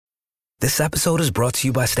This episode is brought to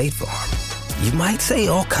you by State Farm. You might say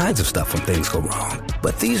all kinds of stuff when things go wrong,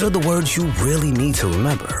 but these are the words you really need to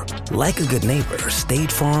remember. Like a good neighbor,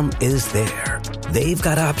 State Farm is there. They've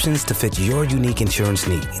got options to fit your unique insurance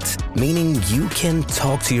needs, meaning you can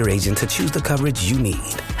talk to your agent to choose the coverage you need,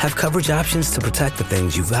 have coverage options to protect the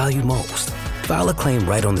things you value most, file a claim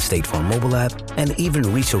right on the State Farm mobile app, and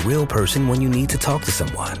even reach a real person when you need to talk to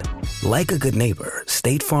someone. Like a good neighbor,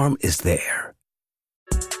 State Farm is there.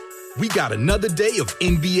 We got another day of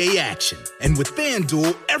NBA action. And with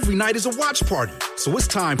FanDuel, every night is a watch party. So it's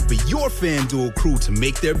time for your FanDuel crew to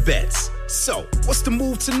make their bets. So, what's the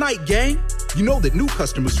move tonight, gang? You know that new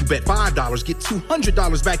customers who bet $5 get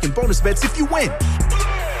 $200 back in bonus bets if you win.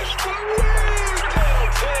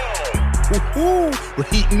 Woohoo! We're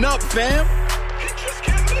heating up, fam.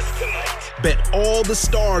 Bet all the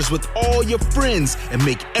stars with all your friends and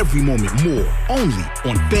make every moment more only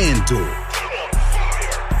on FanDuel.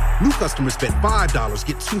 New customers bet $5,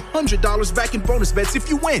 get $200 back in bonus bets if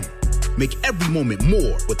you win. Make every moment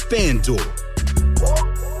more with FanDuel.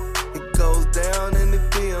 It goes down in the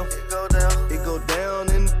DM. It go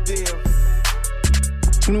down in the DM.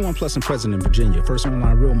 21 plus and present in Virginia. First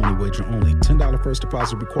online real money wager only. $10 first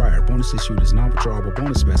deposit required. Bonus issued is non-withdrawable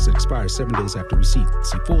bonus vest that expires 7 days after receipt.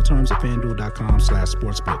 See full terms at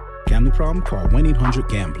FanDuel.com/sportsbook. Gambling problem? Call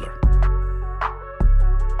 1-800-GAMBLER.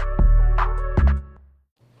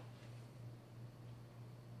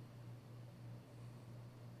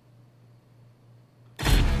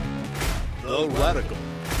 The Radical.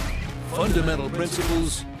 Fundamental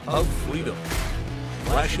principles of freedom,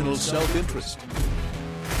 rational self-interest,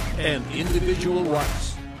 and individual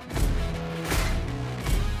rights.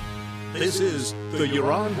 This is the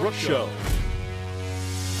Yaron Brook Show.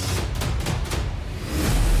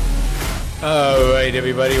 All right,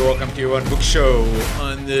 everybody, welcome to Yaron Brook Show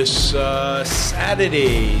on this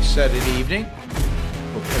Saturday evening.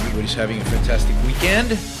 Hope everybody's having a fantastic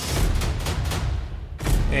weekend.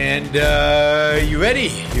 And you ready?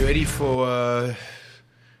 You ready for a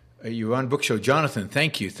Yaron Brook Show? Jonathan,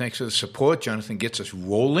 thank you. Thanks for the support. Jonathan gets us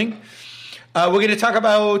rolling. We're going to talk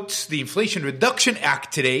about the Inflation Reduction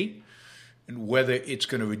Act today and whether it's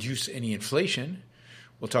going to reduce any inflation.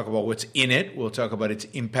 We'll talk about what's in it. We'll talk about its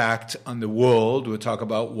impact on the world. We'll talk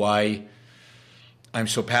about why I'm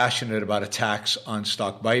so passionate about a tax on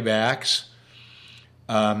stock buybacks.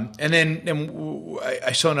 And then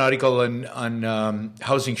I saw an article on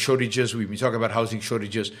housing shortages. We've been talking about housing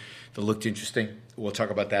shortages that looked interesting. We'll talk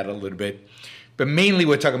about that a little bit. But mainly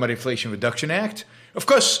we're talking about Inflation Reduction Act. Of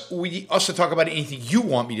course, we also talk about anything you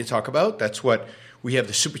want me to talk about. That's what we have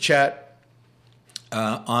the Super Chat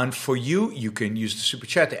on for you. You can use the Super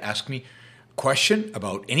Chat to ask me a question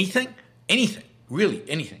about anything, really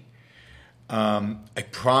anything. I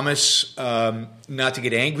promise not to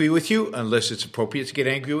get angry with you unless it's appropriate to get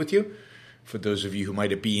angry with you. For those of you who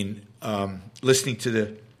might have been listening to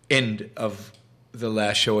the end of the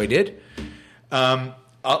last show I did,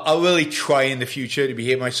 I'll really try in the future to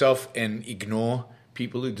behave myself and ignore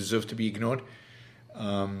people who deserve to be ignored.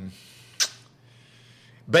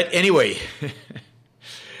 But anyway,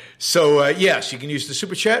 so yes, you can use the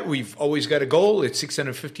Super Chat. We've always got a goal. It's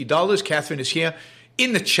 $650. Catherine is here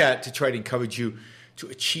in the chat to try to encourage you to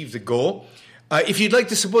achieve the goal. If you'd like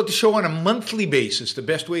to support the show on a monthly basis, the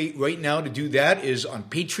best way right now to do that is on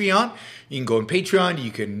Patreon. You can go on Patreon.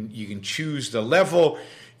 You can choose the level.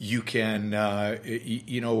 You can,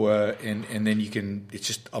 and then you can. It's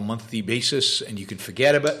just a monthly basis, and you can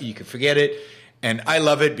forget it. And I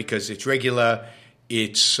love it because it's regular.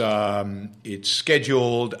 It's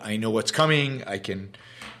scheduled. I know what's coming. I can,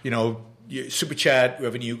 Super Chat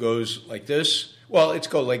revenue goes like this. Well, it's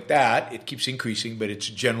go like that. It keeps increasing, but it's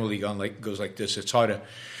generally goes like this. It's hard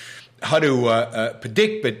to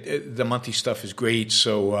predict, but the monthly stuff is great.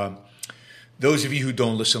 So those of you who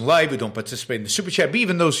don't listen live, who don't participate in the Super Chat, but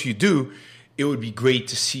even those who do, it would be great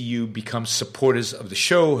to see you become supporters of the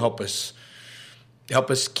show. Help us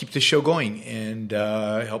keep the show going and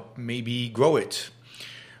help maybe grow it.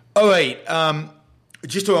 All right.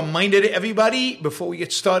 Just a reminder to everybody before we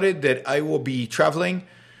get started that I will be traveling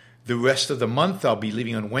the rest of the month. I'll be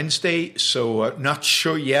leaving on Wednesday, so not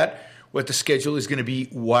sure yet what the schedule is going to be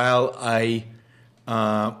while I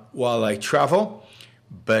travel.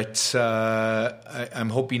 But I'm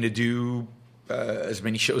hoping to do as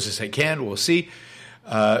many shows as I can. We'll see.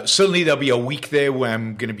 Certainly there'll be a week there where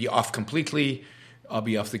I'm going to be off completely. I'll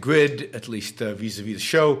be off the grid, at least vis-a-vis the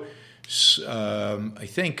show, I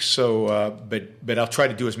think. So, but I'll try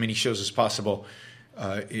to do as many shows as possible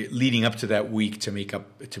leading up to that week to make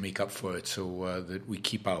up for it, so that we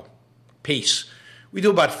keep our pace. We do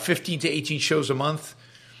about 15 to 18 shows a month,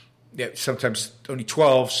 sometimes only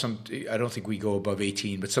 12. I don't think we go above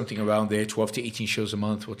 18, but something around there, 12 to 18 shows a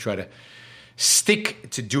month. We'll try to stick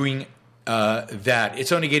to doing that.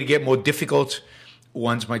 It's only going to get more difficult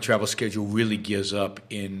once my travel schedule really gears up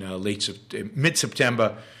in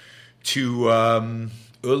mid-September to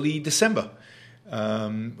early December,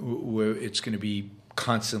 where it's going to be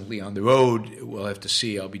constantly on the road. We'll have to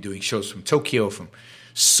see. I'll be doing shows from Tokyo, from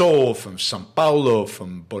Seoul, from Sao Paulo,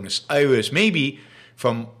 from Buenos Aires, maybe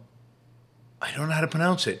from, I don't know how to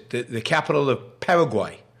pronounce it, the capital of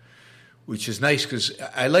Paraguay, which is nice because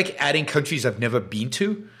I like adding countries I've never been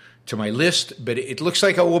to my list. But it looks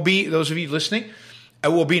like I will be, those of you listening, I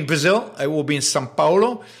will be in Brazil. I will be in Sao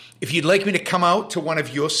Paulo. If you'd like me to come out to one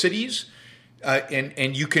of your cities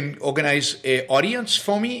and you can organize an audience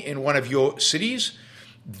for me in one of your cities,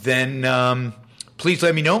 then please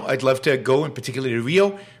let me know. I'd love to go, in particular to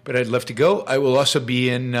Rio, but I'd love to go. I will also be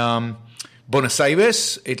in Buenos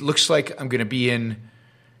Aires. It looks like I'm going to be in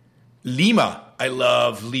Lima. I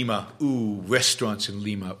love Lima. Ooh, restaurants in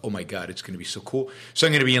Lima. Oh, my God, it's going to be so cool. So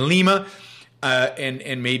I'm going to be in Lima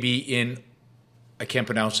and maybe in, I can't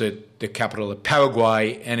pronounce it, the capital of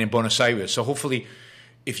Paraguay, and in Buenos Aires. So hopefully,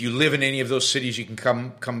 if you live in any of those cities, you can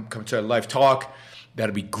come to a live talk.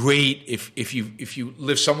 That'd be great. If you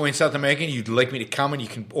live somewhere in South America and you'd like me to come and you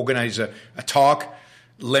can organize a talk,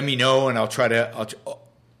 let me know and I'll try to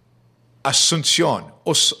Asuncion,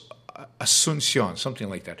 something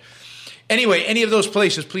like that. Anyway, any of those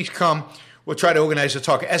places, please come. We'll try to organize a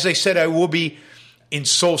talk. As I said, I will be in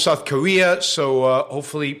Seoul, South Korea. So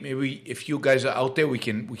hopefully, maybe if you guys are out there, we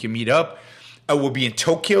can meet up. I will be in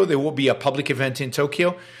Tokyo. There will be a public event in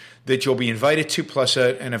Tokyo that you'll be invited to, plus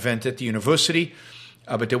an event at the university.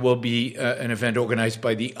 But there will be an event organized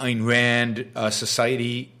by the Ayn Rand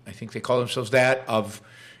Society, I think they call themselves that,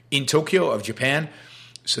 in Tokyo, of Japan.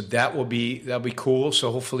 So that'll be cool.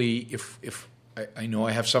 So hopefully, if I know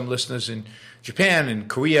I have some listeners in Japan and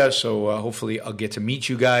Korea, so hopefully I'll get to meet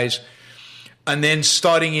you guys. And then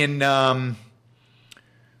starting in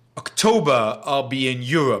October, I'll be in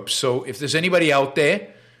Europe. So if there's anybody out there,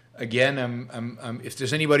 again, if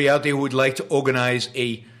there's anybody out there who would like to organize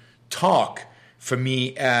a talk for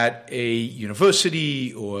me at a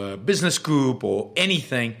university or a business group or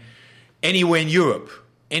anything, anywhere in Europe,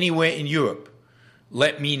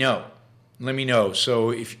 let me know. Let me know.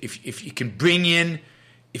 So if you can bring in,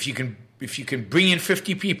 if you can bring in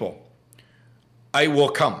 50 people, I will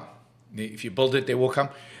come. If you build it, they will come.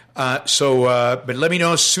 But let me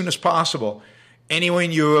know as soon as possible. Anywhere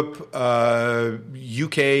in Europe,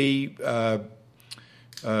 UK,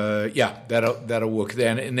 that'll work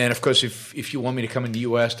then. And then, of course, if you want me to come in the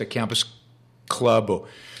U.S., the Campus Club or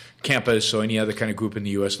Campus or any other kind of group in the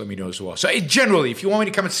U.S., let me know as well. So generally, if you want me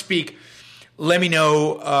to come and speak, let me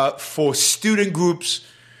know. For student groups,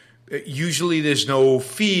 usually there's no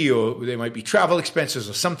fee, or there might be travel expenses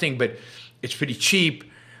or something, but it's pretty cheap.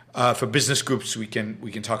 For business groups, we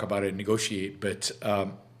can talk about it and negotiate. But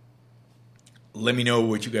let me know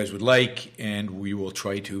what you guys would like, and we will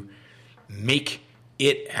try to make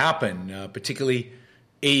it happen. Particularly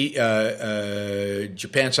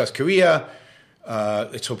Japan, South Korea.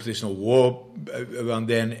 Let's hope there's no war around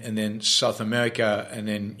then, and then South America, and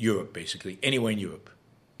then Europe, basically. Anywhere in Europe.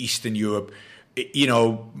 Eastern Europe.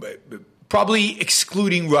 Probably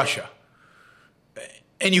excluding Russia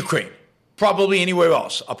and Ukraine. Probably anywhere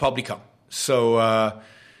else. I'll probably come. So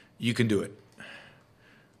you can do it.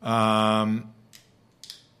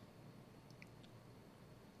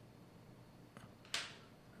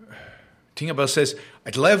 Tinkerbell says,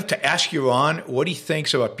 I'd love to ask you, Ron, what he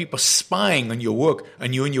thinks about people spying on your work,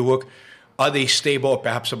 on you and your work. Are they stable or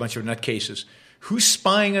perhaps a bunch of nutcases? Who's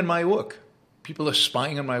spying on my work? People are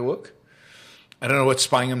spying on my work? I don't know what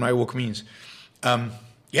spying on my work means. I'll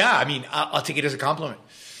take it as a compliment.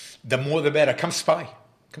 The more the better. Come spy.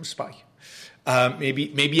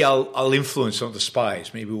 Maybe I'll influence some of the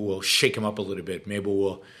spies. Maybe we'll shake them up a little bit. Maybe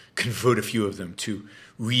we'll convert a few of them to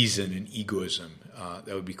reason and egoism.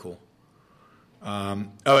 That would be cool. All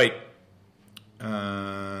right.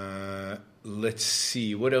 Let's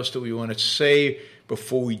see. What else do we want to say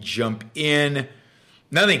before we jump in?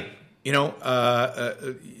 Nothing.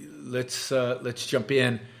 Let's jump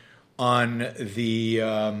in on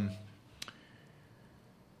the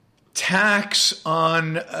tax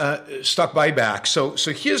on stock buyback. So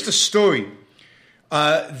here's the story.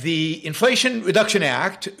 The Inflation Reduction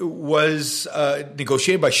Act was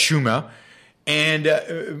negotiated by Schumer and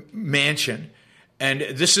Manchin. And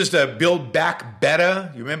this is the Build Back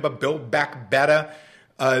Better. You remember Build Back Better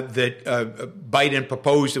that Biden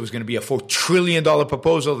proposed. It was going to be a $4 trillion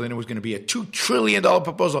proposal. Then it was going to be a $2 trillion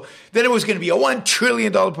proposal. Then it was going to be a $1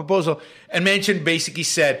 trillion proposal. And Manchin basically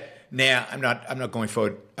said, nah, I'm not going for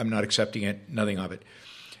it. I'm not accepting it. Nothing of it.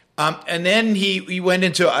 And then he went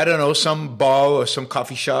into, I don't know, some bar or some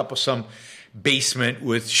coffee shop or some basement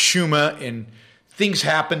with Schumer, and things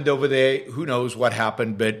happened over there. Who knows what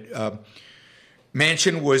happened, but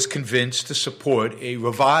Manchin was convinced to support a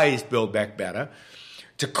revised Build Back Better,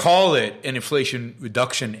 to call it an Inflation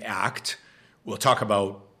Reduction Act. We'll talk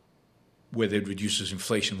about whether it reduces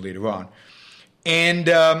inflation later on, and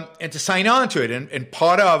to sign on to it. And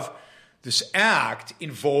part of this act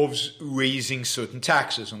involves raising certain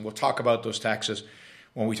taxes, and we'll talk about those taxes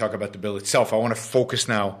when we talk about the bill itself. I want to focus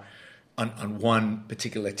now on one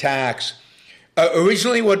particular tax.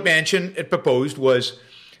 Originally, what Manchin had proposed was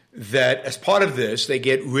that as part of this, they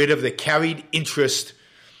get rid of the carried interest,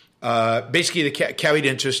 basically the carried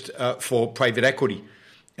interest for private equity.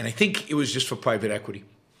 And I think it was just for private equity.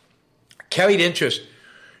 Carried interest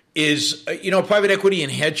is, private equity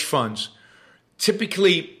and hedge funds.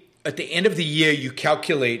 Typically, at the end of the year, you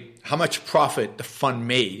calculate how much profit the fund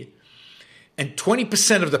made, and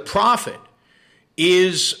 20% of the profit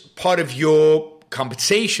is part of your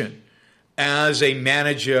compensation as a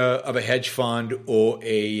manager of a hedge fund or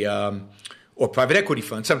private equity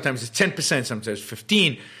fund. Sometimes it's 10%, sometimes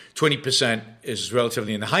 15%, 20% is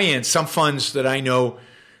relatively in the high end. Some funds that I know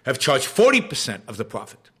have charged 40% of the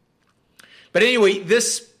profit. But anyway,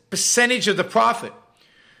 this percentage of the profit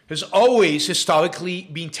has always historically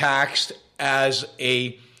been taxed as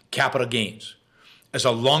a capital gains, as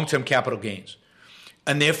a long-term capital gains,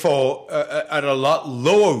 and therefore at a lot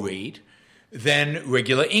lower rate than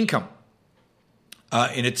regular income.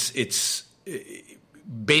 And it's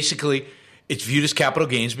basically viewed as capital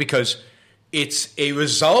gains because it's a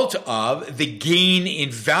result of the gain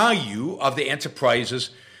in value of the enterprises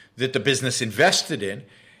that the business invested in.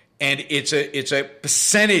 And it's a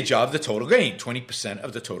percentage of the total gain, 20%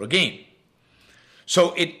 of the total gain.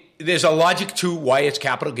 So there's a logic to why it's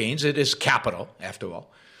capital gains. It is capital, after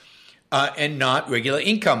all, and not regular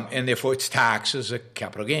income, and therefore it's taxed as a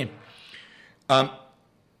capital gain.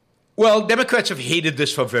 Well, Democrats have hated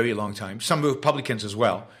this for a very long time. Some Republicans as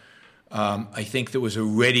well. I think there was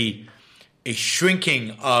already a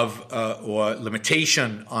shrinking of or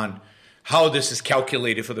limitation on how this is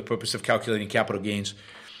calculated for the purpose of calculating capital gains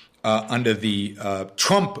under the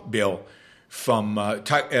Trump bill from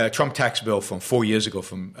Trump tax bill from 4 years ago,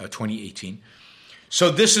 from 2018.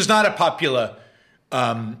 So this is not a popular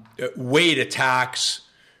way to tax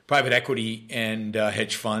private equity and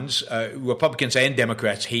hedge funds. Republicans and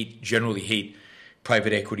Democrats generally hate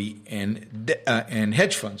private equity and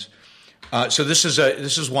hedge funds. So this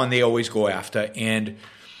is one they always go after, and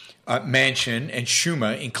Manchin and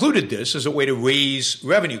Schumer included this as a way to raise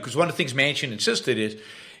revenue, because one of the things Manchin insisted is,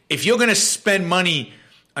 if you're going to spend money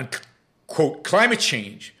on, quote, climate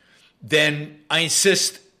change, then I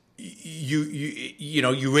insist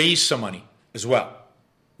you raise some money as well,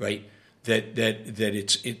 right? That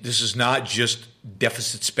this is not just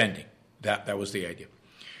deficit spending. That was the idea.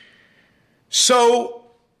 So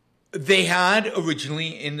they had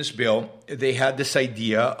originally in this bill, they had this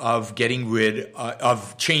idea of getting rid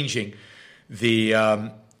of changing the,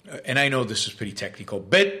 and I know this is pretty technical,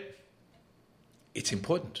 but it's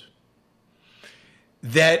important,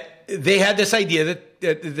 that they had this idea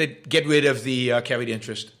that get rid of the carried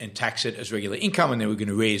interest and tax it as regular income, and they were going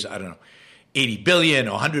to raise, I don't know, $80 billion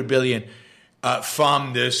or $100 billion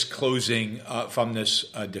from this closing, from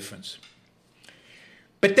this difference.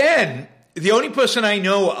 But then the only person I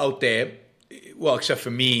know out there, well, except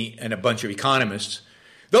for me and a bunch of economists,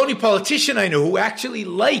 the only politician I know who actually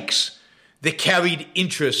likes the carried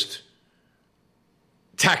interest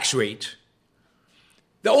tax rate,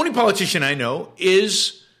 the only politician I know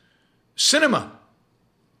is Sinema,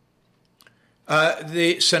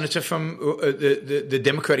 the senator from the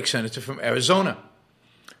Democratic senator from Arizona.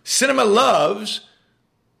 Sinema loves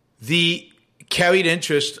the carried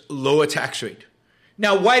interest lower tax rate.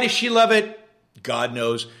 Now, why does she love it? God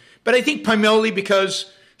knows. But I think primarily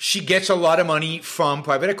because she gets a lot of money from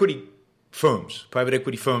private equity firms. Private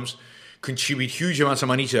equity firms contribute huge amounts of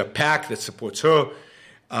money to a PAC that supports her.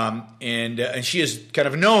 And she is kind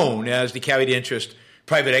of known as the carried interest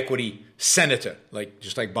private equity senator,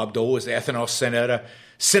 just like Bob Dole is the ethanol senator.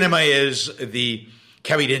 Sinema is the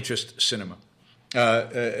carried interest senator.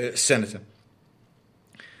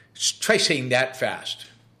 Try saying that fast.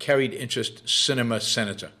 Carried interest Sinema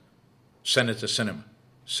senator. Senator Sinema.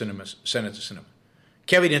 Senator Sinema.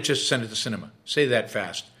 Carried interest Senator Sinema. Say that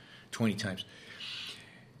fast 20 times.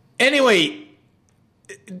 Anyway,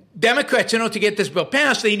 Democrats, to get this bill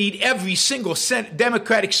passed, they need every single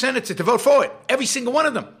Democratic senator to vote for it. Every single one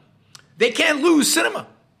of them. They can't lose Sinema.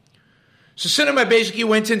 So Sinema basically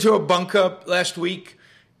went into a bunker last week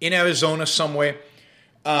in Arizona somewhere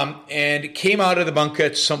and came out of the bunker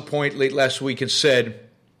at some point late last week and said,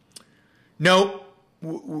 no,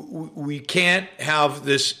 we can't have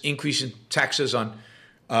this increase in taxes on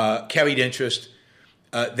carried interest.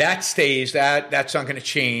 That stays. That's not going to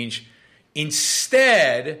change.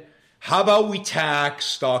 Instead, how about we tax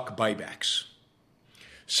stock buybacks?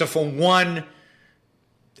 So from one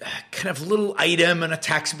kind of little item on a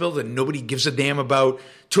tax bill that nobody gives a damn about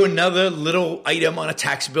to another little item on a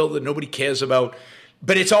tax bill that nobody cares about.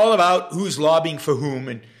 But it's all about who's lobbying for whom.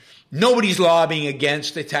 And nobody's lobbying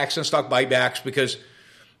against the tax on stock buybacks because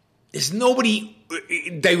there's nobody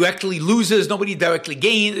directly loses, nobody directly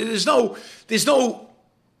gains. There's no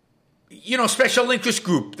special interest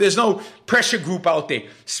group. There's no pressure group out there,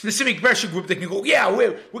 specific pressure group that can go, yeah,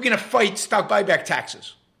 we're going to fight stock buyback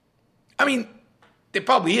taxes. I mean, there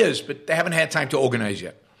probably is, but they haven't had time to organize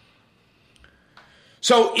yet.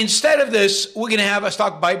 So instead of this, we're going to have a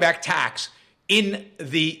stock buyback tax in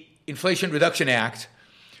the Inflation Reduction Act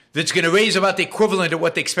that's going to raise about the equivalent of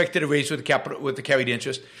what they expected to raise with the carried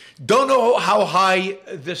interest. Don't know how high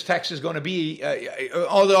this tax is going to be.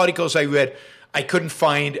 All the articles I read, I couldn't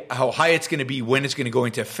find how high it's going to be, when it's going to go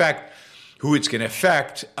into effect, who it's going to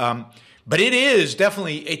affect. But it is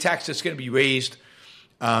definitely a tax that's going to be raised,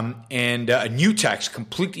 and a new tax,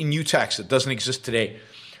 completely new tax that doesn't exist today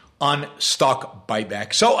on stock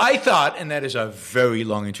buyback. So I thought, and that is a very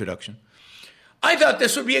long introduction, I thought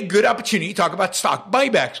this would be a good opportunity to talk about stock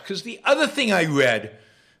buybacks, because the other thing I read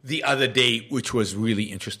the other day, which was really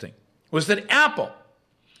interesting, was that Apple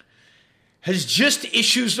has just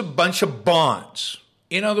issued a bunch of bonds.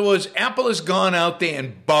 In other words, Apple has gone out there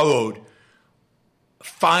and borrowed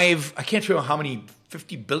I can't remember how many,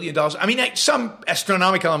 $50 billion. I mean, some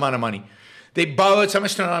astronomical amount of money. They borrowed some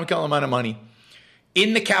astronomical amount of money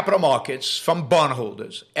in the capital markets from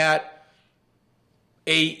bondholders at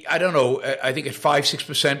I think at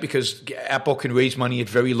 5-6%, because Apple can raise money at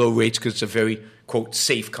very low rates because it's a very, quote,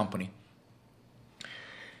 safe company.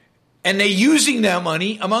 And they're using that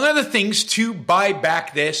money, among other things, to buy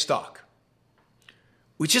back their stock,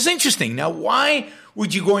 which is interesting. Now, why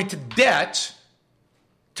would you go into debt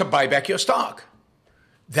to buy back your stock?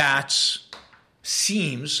 That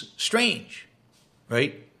seems strange,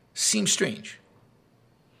 right? Seems strange.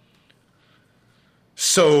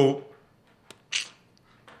 So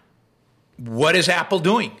what is Apple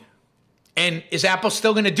doing? And is Apple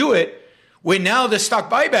still going to do it when now the stock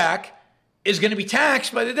buyback is going to be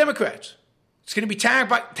taxed by the Democrats? It's going to be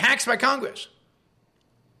taxed by Congress.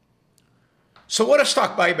 So what are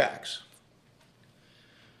stock buybacks?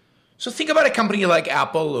 So think about a company like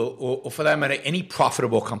Apple, or for that matter, any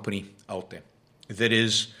profitable company out there that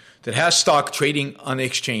has stock trading on the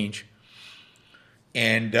exchange,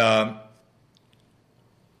 and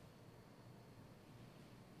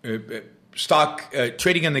stock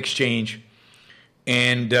trading on the exchange,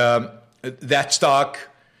 and that stock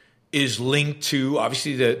is linked to,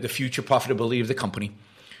 obviously, the future profitability of the company.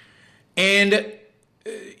 And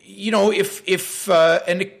if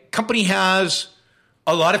the company has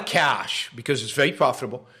a lot of cash because it's very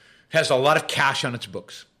profitable, has a lot of cash on its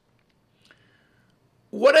books,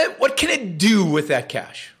 what can it do with that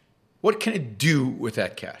cash? What can it do with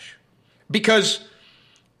that cash? Because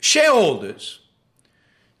shareholders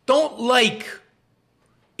don't like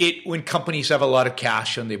it when companies have a lot of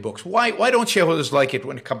cash on their books. Why don't shareholders like it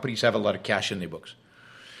when companies have a lot of cash in their books?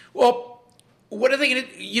 Well, what are they going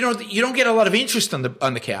to? You don't get a lot of interest on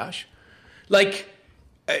the cash. Like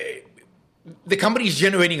the company's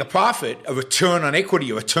generating a profit, a return on equity,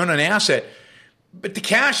 a return on asset, but the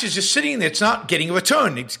cash is just sitting there. It's not getting a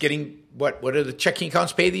return. It's getting what do the checking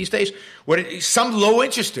accounts pay these days? Some low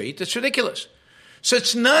interest rate. That's ridiculous. So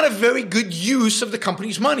it's not a very good use of the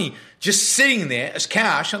company's money, just sitting there as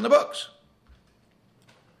cash on the books.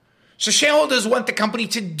 So shareholders want the company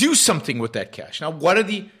to do something with that cash. Now, what are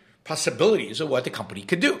the possibilities of what the company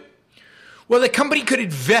could do? Well, the company could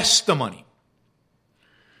invest the money.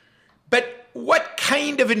 But what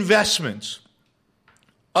kind of investments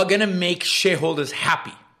are going to make shareholders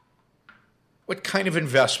happy? What kind of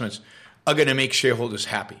investments are going to make shareholders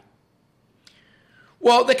happy?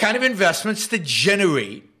 Well, the kind of investments that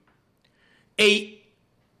generate a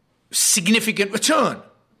significant return.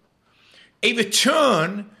 A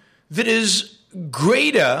return that is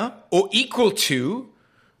greater or equal to,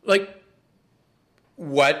 like,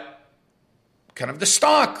 what kind of the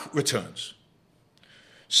stock returns.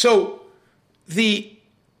 So the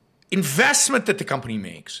investment that the company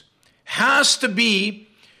makes has to be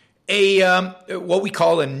what we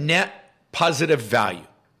call a net positive value.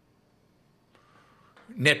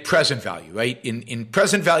 Net present value, right? In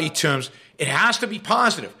present value terms, it has to be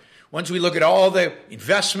positive. Once we look at all the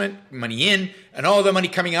investment, money in, and all the money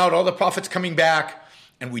coming out, all the profits coming back,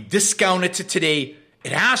 and we discount it to today,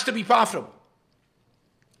 it has to be profitable.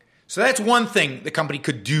 So that's one thing the company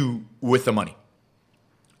could do with the money.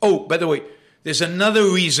 Oh, by the way, there's another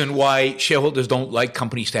reason why shareholders don't like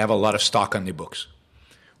companies to have a lot of stock on their books.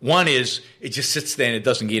 One is it just sits there and it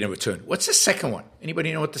doesn't gain a return. What's the second one?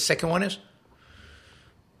 Anybody know what the second one is?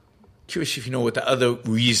 Curious if you know what the other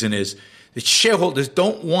reason is. That shareholders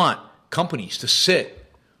don't want companies to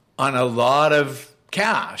sit on a lot of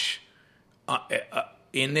cash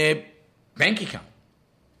in their bank account.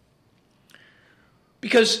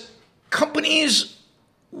 Because companies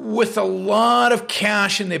with a lot of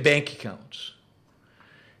cash in their bank accounts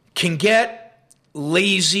can get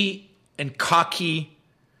lazy and cocky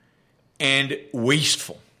and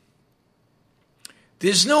wasteful.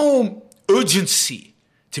 There's no urgency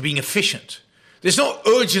to being efficient. There's no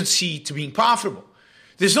urgency to being profitable.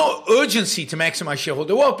 There's no urgency to maximize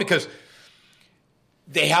shareholder wealth because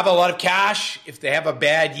they have a lot of cash. If they have a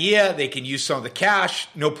bad year, they can use some of the cash,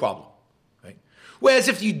 no problem. Right? Whereas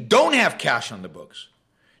if you don't have cash on the books,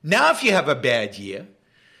 now if you have a bad year,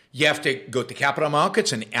 you have to go to capital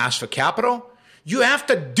markets and ask for capital. You have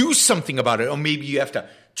to do something about it, or maybe you have to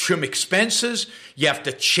trim expenses. You have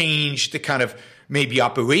to change the kind of maybe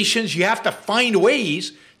operations. You have to find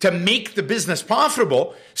ways to make the business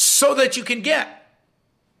profitable so that you can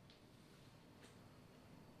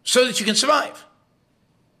survive.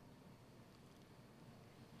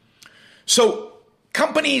 So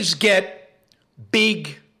companies get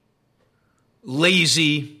big,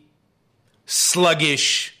 lazy,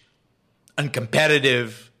 sluggish,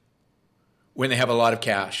 uncompetitive when they have a lot of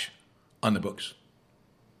cash on the books.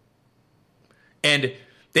 And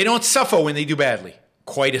they don't suffer when they do badly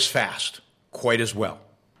quite as fast, quite as well.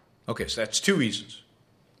 Okay, so that's two reasons.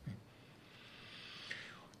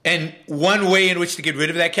 And one way in which to get rid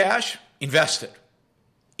of that cash, invest it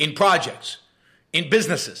in projects, in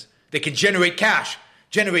businesses that can generate cash,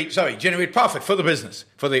 generate profit for the business,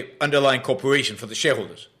 for the underlying corporation, for the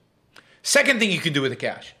shareholders. Second thing you can do with the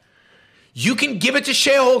cash, you can give it to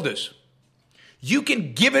shareholders. You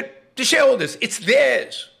can give it to shareholders. It's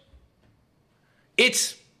theirs.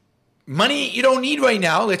 It's money you don't need right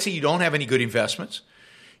now. Let's say you don't have any good investments.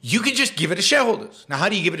 You can just give it to shareholders. Now, how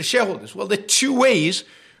do you give it to shareholders? Well, there are two ways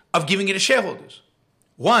of giving it to shareholders.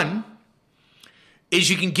 One is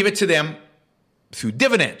you can give it to them through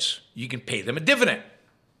dividends. You can pay them a dividend.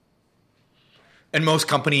 And most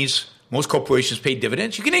corporations pay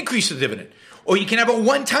dividends. You can increase the dividend. Or you can have a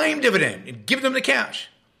one-time dividend and give them the cash.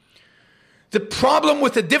 The problem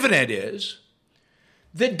with the dividend is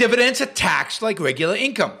that dividends are taxed like regular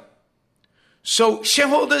income. So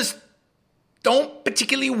shareholders don't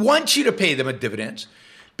particularly want you to pay them a dividend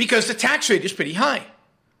because the tax rate is pretty high.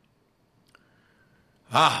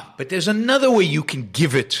 But there's another way you can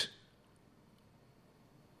give it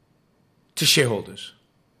to shareholders.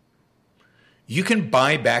 You can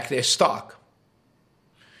buy back their stock.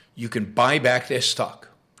 You can buy back their stock.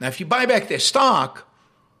 Now, if you buy back their stock,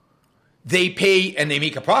 they pay and they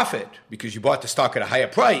make a profit because you bought the stock at a higher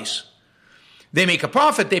price. They make a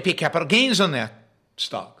profit, they pay capital gains on that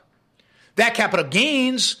stock. That capital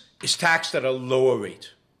gains is taxed at a lower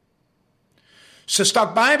rate. So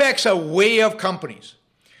stock buybacks are a way of companies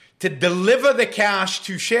to deliver the cash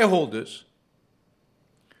to shareholders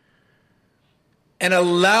and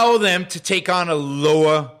allow them to take on a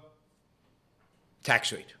lower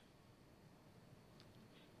tax rate.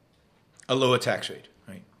 A lower tax rate,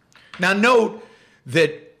 right? Now note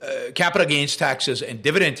that capital gains taxes and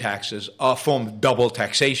dividend taxes are a form of double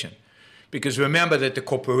taxation. Because remember that the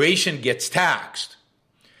corporation gets taxed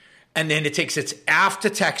and then it takes its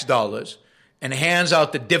after-tax dollars and hands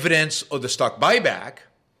out the dividends or the stock buyback,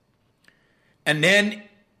 and then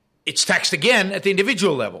it's taxed again at the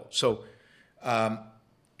individual level. So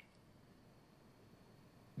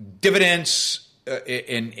dividends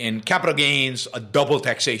and capital gains are double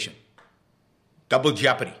taxation, double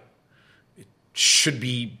jeopardy. It should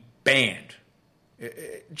be banned.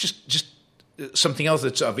 Just something else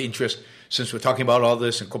that's of interest, since we're talking about all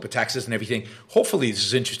this and corporate taxes and everything. Hopefully this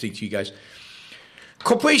is interesting to you guys.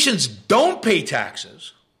 Corporations don't pay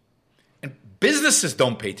taxes, and businesses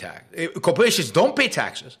don't pay tax. Corporations don't pay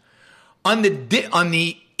taxes on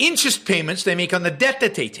the interest payments they make on the debt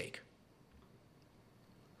that they take.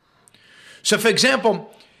 So, for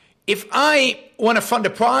example, if I want to fund a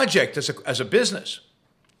project as a business,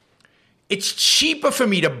 it's cheaper for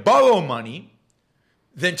me to borrow money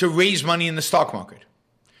than to raise money in the stock market.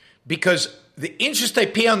 Because the interest I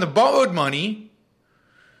pay on the borrowed money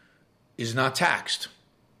is not taxed.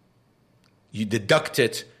 You deduct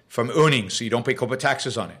it from earnings, so you don't pay corporate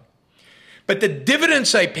taxes on it. But the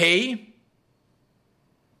dividends I pay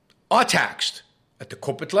are taxed at the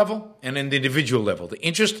corporate level and in the individual level. The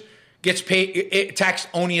interest gets taxed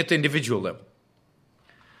only at the individual level.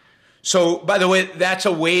 So, by the way, that's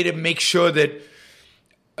a way to make sure that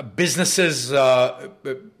businesses are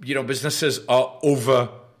over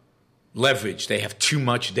leveraged. They have too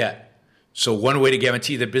much debt. So one way to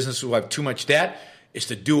guarantee that businesses will have too much debt is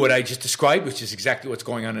to do what I just described, which is exactly what's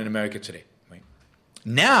going on in America today. Right?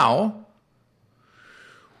 Now,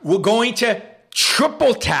 we're going to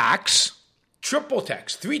triple tax,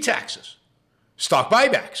 3 taxes, stock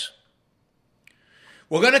buybacks.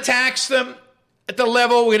 We're going to tax them at the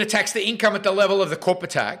level, we're going to tax the income at the level of the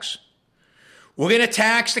corporate tax. We're going to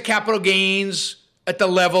tax the capital gains at the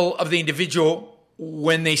level of the individual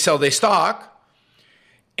when they sell their stock.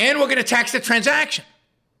 And we're going to tax the transaction.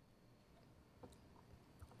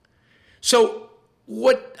 So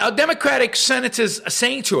what our Democratic senators are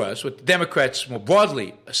saying to us, what Democrats more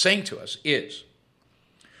broadly are saying to us is,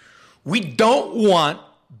 we don't want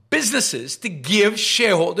businesses to give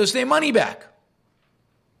shareholders their money back.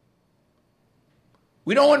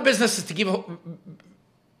 We don't want businesses to give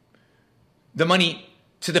the money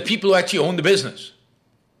to the people who actually own the business,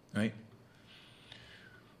 right?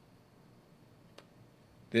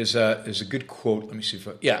 There's a good quote. Let me see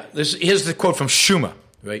here's the quote from Schumer,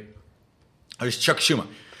 right? There's Chuck Schumer.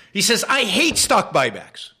 He says, "I hate stock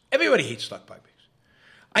buybacks. Everybody hates stock buybacks.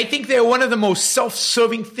 I think they're one of the most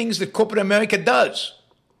self-serving things that corporate America does.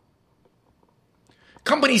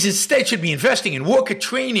 Companies instead should be investing in worker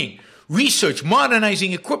training, research,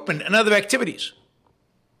 modernizing equipment, and other activities."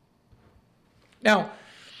 Now,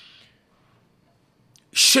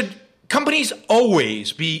 should companies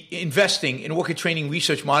always be investing in worker training,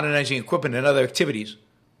 research, modernizing equipment, and other activities?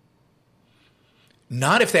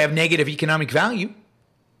 Not if they have negative economic value.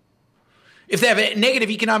 If they have a negative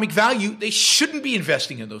economic value, they shouldn't be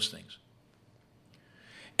investing in those things.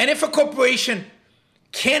 And if a corporation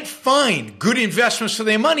can't find good investments for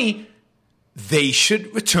their money, they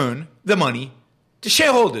should return the money to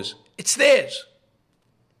shareholders. It's theirs.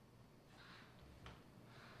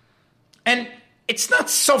 And it's not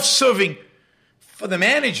self-serving for the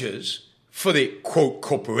managers, for the, quote,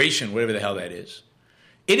 corporation, whatever the hell that is.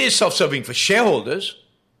 It is self-serving for shareholders,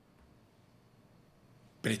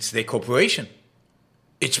 but it's their corporation.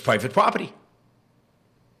 It's private property.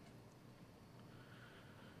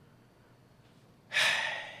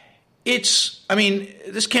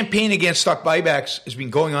 This campaign against stock buybacks has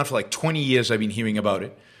been going on for like 20 years. I've been hearing about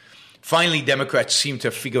it. Finally, Democrats seem to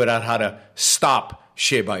have figured out how to stop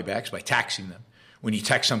share buybacks by taxing them. When you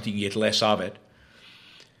tax something, you get less of it.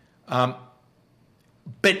 But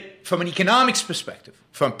from an economics perspective,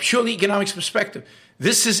 from a purely economics perspective,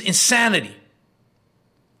 this is insanity.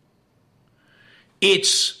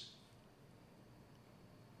 It's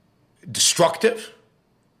destructive.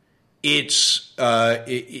 It's a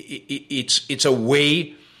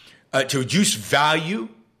way to reduce value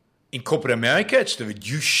in corporate America. It's to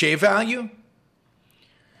reduce share value.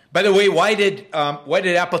 By the way, why did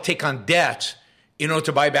Apple take on debt in order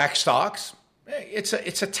to buy back stocks? It's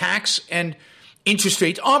a tax and interest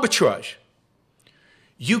rate arbitrage.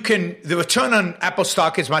 The return on Apple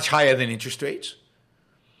stock is much higher than interest rates.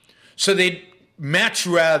 So they'd much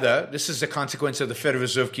rather, this is the consequence of the Federal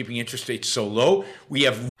Reserve keeping interest rates so low, we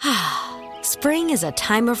have... Spring is a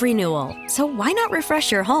time of renewal, so why not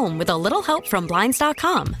refresh your home with a little help from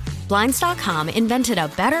Blinds.com? Blinds.com invented a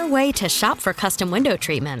better way to shop for custom window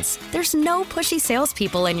treatments. There's no pushy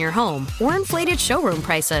salespeople in your home or inflated showroom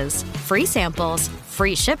prices. Free samples,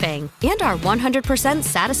 free shipping, and our 100%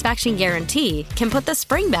 satisfaction guarantee can put the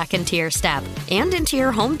spring back into your step and into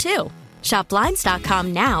your home, too. Shop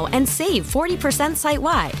Blinds.com now and save 40%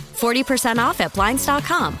 site-wide. 40% off at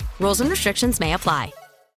Blinds.com. Rules and restrictions may apply.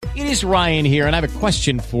 It is Ryan here, and I have a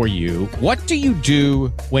question for you. What do you do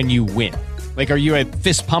when you win? Like, are you a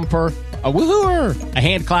fist pumper, a woohooer, a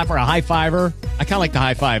hand clapper, a high fiver? I kind of like the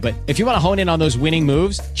high five, but if you want to hone in on those winning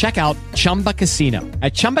moves, check out Chumba Casino.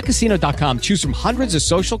 At ChumbaCasino.com, choose from hundreds of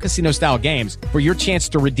social casino-style games for your chance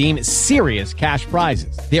to redeem serious cash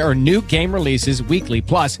prizes. There are new game releases weekly,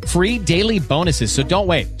 plus free daily bonuses, so don't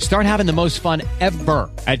wait. Start having the most fun ever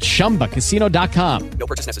at ChumbaCasino.com. No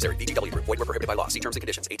purchase necessary. VGW. Void where prohibited by law. See terms and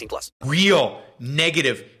conditions. 18+. Real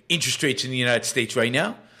negative interest rates in the United States right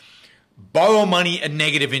now. Borrow money at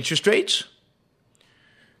negative interest rates.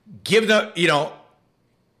 Give them,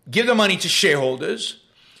 give the money to shareholders.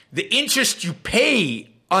 The interest you pay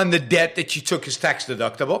on the debt that you took is tax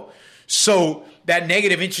deductible. So that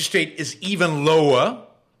negative interest rate is even lower,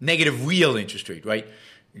 negative real interest rate, right?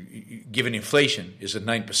 Given inflation is at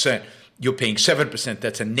 9%, you're paying 7%.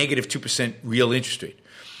 That's a negative 2% real interest rate.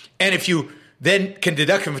 And if you then can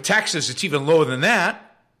deduct from taxes, it's even lower than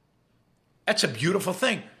that. That's a beautiful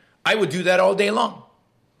thing. I would do that all day long.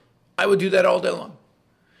 I would do that all day long.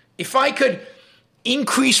 If I could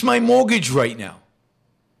increase my mortgage right now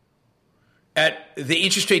at the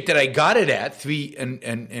interest rate that I got it at, 3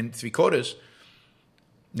 3/4,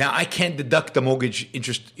 now I can't deduct the mortgage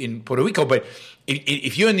interest in Puerto Rico, but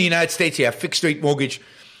if you're in the United States, you have fixed rate mortgage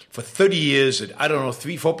for 30 years at,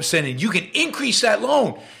 3-4%, and you can increase that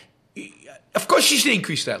loan. Of course you should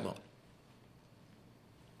increase that loan.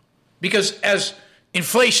 Because as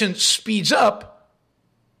inflation speeds up,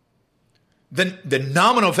 the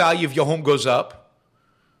nominal value of your home goes up.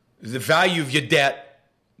 The value of your debt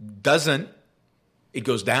doesn't. It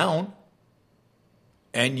goes down.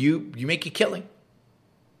 And you make a killing.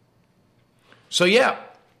 So yeah.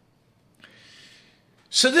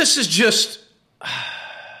 So this is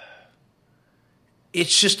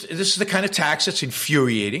this is the kind of tax that's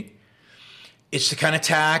infuriating. It's the kind of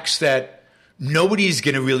tax that nobody's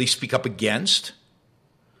going to really speak up against.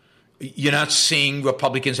 You're not seeing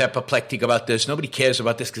Republicans apoplectic about this. Nobody cares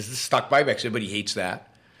about this because this is stock buybacks. Everybody hates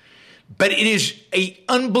that. But it is an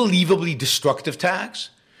unbelievably destructive tax.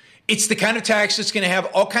 It's the kind of tax that's going to have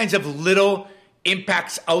all kinds of little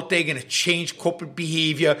impacts out there, going to change corporate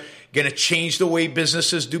behavior, going to change the way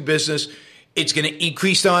businesses do business. It's going to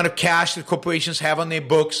increase the amount of cash that corporations have on their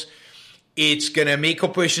books. It's going to make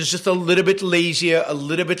corporations just a little bit lazier, a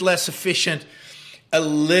little bit less efficient, a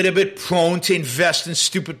little bit prone to invest in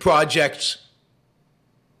stupid projects.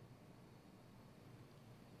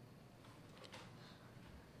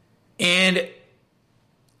 And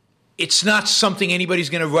it's not something anybody's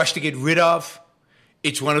going to rush to get rid of.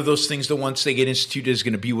 It's one of those things that once they get instituted is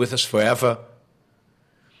going to be with us forever.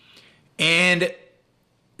 And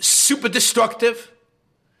super destructive,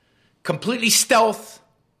 completely stealth.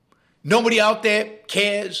 Nobody out there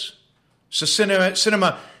cares. So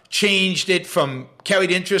Sinema changed it from carried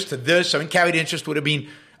interest to this. I mean, carried interest would have been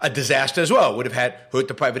a disaster as well. Would have hurt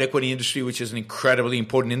the private equity industry, which is an incredibly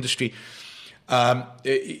important industry. But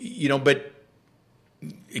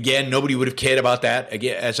again, nobody would have cared about that.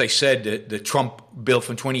 Again, as I said, the Trump bill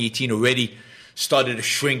from 2018 already started to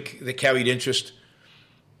shrink the carried interest.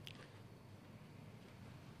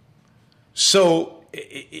 So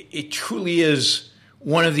it truly is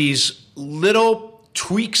one of these little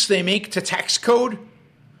tweaks they make to tax code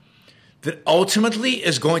that ultimately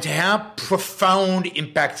is going to have profound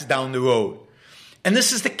impacts down the road. And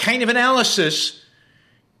this is the kind of analysis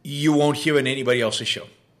you won't hear in anybody else's show.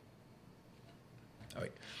 All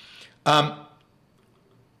right.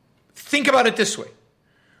 Think about it this way.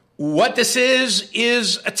 What this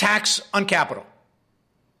is a tax on capital.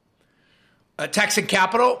 A tax on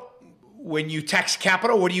capital, when you tax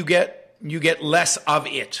capital, what do you get? You get less of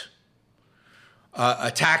it.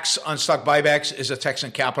 A tax on stock buybacks is a tax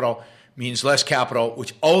on capital, means less capital,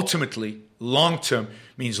 which ultimately, long-term,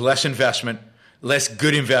 means less investment, less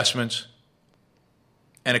good investments,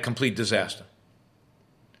 and a complete disaster.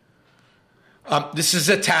 This is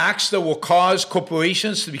a tax that will cause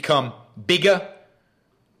corporations to become bigger,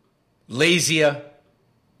 lazier,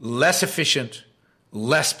 less efficient,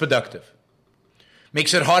 less productive.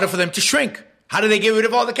 Makes it harder for them to shrink. How do they get rid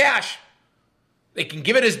of all the cash? They can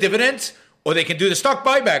give it as dividends, or they can do the stock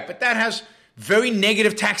buyback, but that has very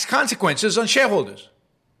negative tax consequences on shareholders.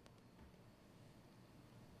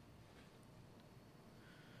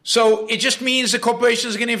 So it just means the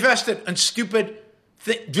corporations are going to invest it on stupid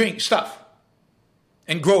stuff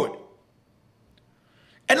and grow it.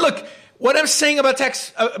 And look, what I'm saying about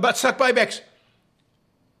stock buybacks,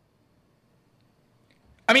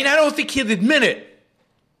 I mean, I don't think he'll admit it,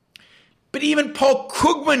 but even Paul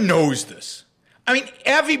Krugman knows this. I mean,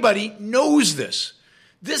 everybody knows this.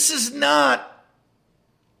 This is not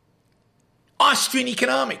Austrian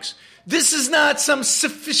economics. This is not some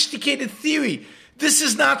sophisticated theory. This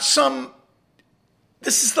is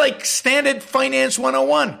like standard finance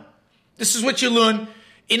 101. This is what you learn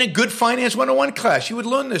in a good finance 101 class. You would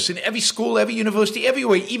learn this in every school, every university,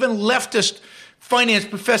 everywhere. Even leftist finance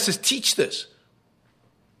professors teach this.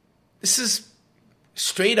 This is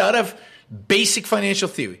straight out of basic financial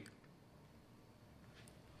theory.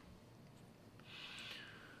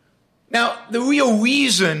 Now, the real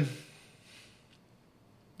reason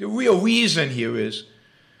here is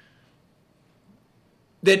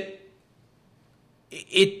that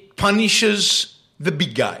it punishes the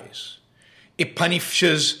big guys. It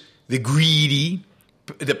punishes the greedy,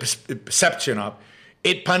 the perception of.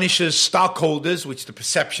 It punishes stockholders, which the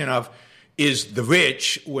perception of is the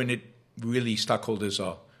rich, when it really stockholders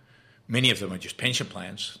are, many of them are just pension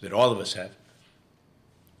plans that all of us have.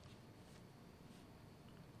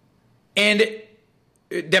 And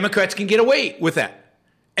Democrats can get away with that.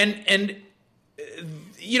 And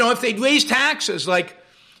you know, if they'd raised taxes, like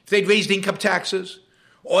if they'd raised income taxes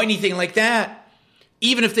or anything like that,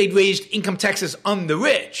 even if they'd raised income taxes on the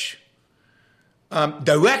rich,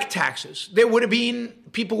 direct taxes,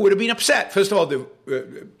 people would have been upset. First of all,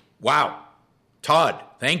 wow, Todd,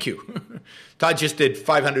 thank you. Todd just did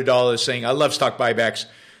 $500 saying, I love stock buybacks.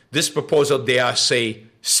 This proposal, dare I say,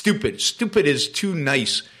 stupid. Stupid is too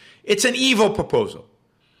nice. It's an evil proposal.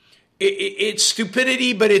 It's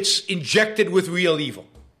stupidity, but it's injected with real evil.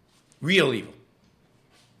 Real evil.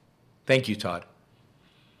 Thank you, Todd.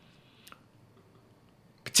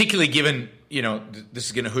 Particularly given, you know, this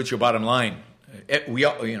is going to hurt your bottom line.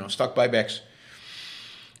 Stock buybacks.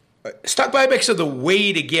 Stock buybacks are the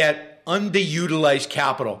way to get underutilized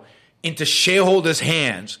capital into shareholders'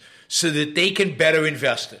 hands so that they can better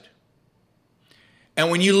invest it. And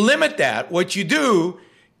when you limit that, what you do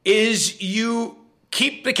is you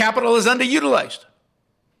keep the capital as underutilized.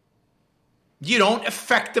 You don't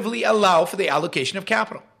effectively allow for the allocation of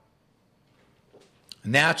capital.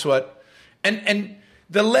 And that's what, and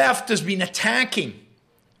the left has been attacking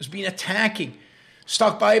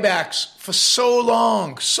stock buybacks for so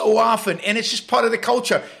long, so often, and it's just part of the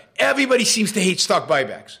culture. Everybody seems to hate stock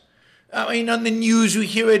buybacks. I mean, on the news, we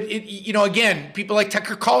hear it, again, people like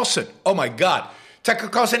Tucker Carlson. Oh my God. Tucker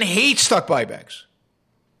Carlson hates stock buybacks.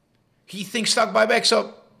 He thinks stock buybacks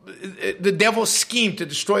are the devil's scheme to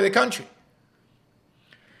destroy the country.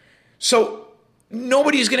 So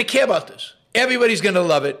nobody's going to care about this. Everybody's going to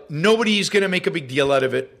love it. Nobody's going to make a big deal out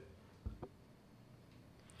of it.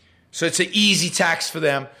 So it's an easy tax for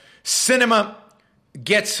them. Sinema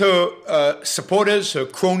gets her supporters, her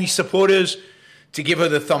crony supporters, to give her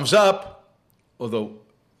the thumbs up,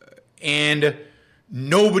 and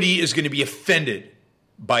nobody is going to be offended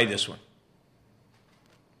by this one.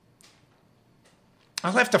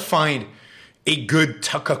 I'll have to find a good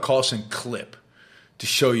Tucker Carlson clip to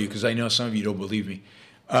show you, because I know some of you don't believe me,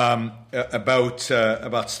 about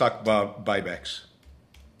stock buybacks.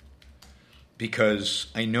 Because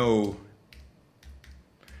I know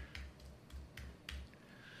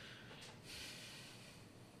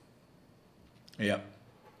yeah.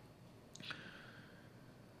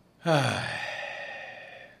 All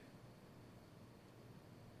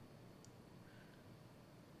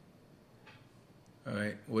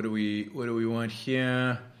right, what do we want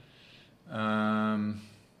here?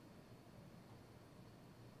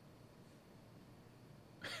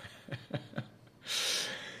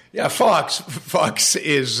 Yeah, Fox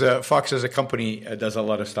as a company does a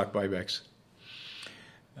lot of stock buybacks.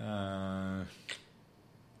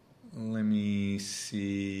 Let me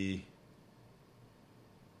see.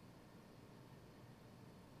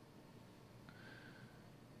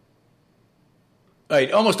 All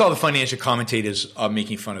right, almost all the financial commentators are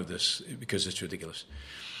making fun of this because it's ridiculous.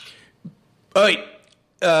 All right,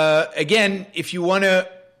 again, if you want to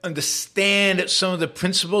understand some of the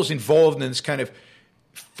principles involved in this kind of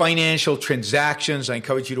financial transactions, I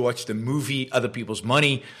encourage you to watch the movie Other People's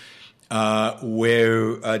Money,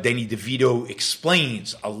 where Danny DeVito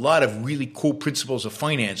explains a lot of really cool principles of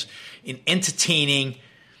finance in entertaining,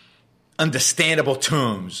 understandable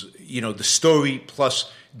terms. You know, the story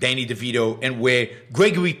plus Danny DeVito, and where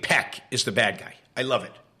Gregory Peck is the bad guy. I love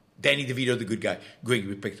it. Danny DeVito, the good guy.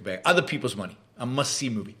 Gregory Peck, the bad guy. Other People's Money. A must-see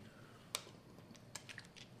movie.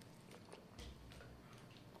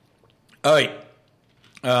 All right.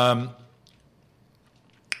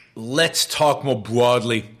 Let's talk more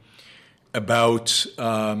broadly about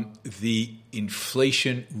the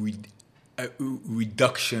Inflation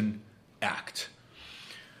Reduction Act.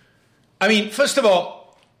 I mean, first of all,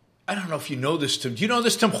 I don't know if you know this term. Do you know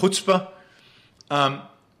this term, chutzpah?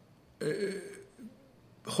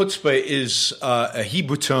 Chutzpah is a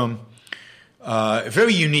Hebrew term,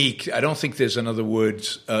 very unique. I don't think there's another word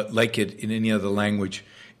like it in any other language.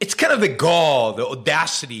 It's kind of the gall, the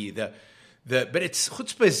audacity, but it's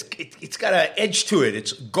chutzpah. It's got an edge to it.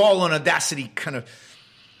 It's gall and audacity, kind of.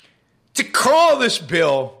 To call this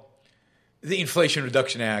bill the Inflation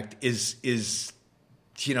Reduction Act is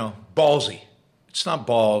ballsy. It's not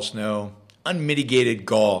balls, no. Unmitigated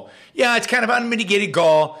gall. Yeah, it's kind of unmitigated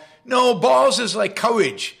gall. No, balls is like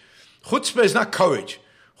courage. Chutzpah is not courage.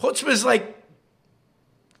 Chutzpah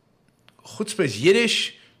is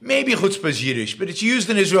Yiddish, Maybe chutzpah is Yiddish, but it's used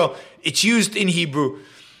in Israel. It's used in Hebrew.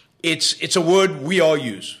 It's a word we all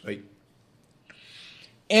use, right?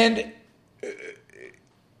 And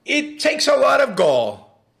it takes a lot of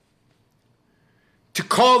gall to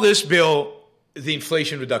call this bill the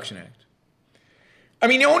Inflation Reduction Act. I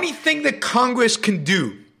mean, the only thing that Congress can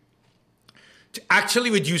do to actually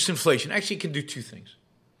reduce inflation, actually it can do two things.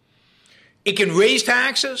 It can raise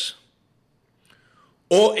taxes,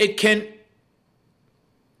 or it can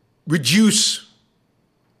reduce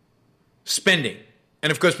spending.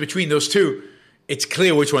 And of course, between those two, it's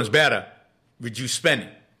clear which one's better, reduce spending.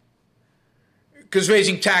 Because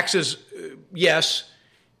raising taxes, yes,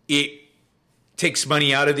 it takes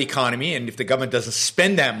money out of the economy, and if the government doesn't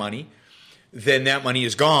spend that money, then that money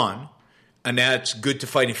is gone, and that's good to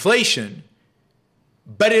fight inflation.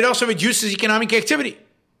 But it also reduces economic activity.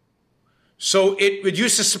 So it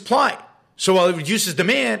reduces supply. So while it reduces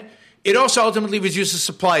demand, it also ultimately reduces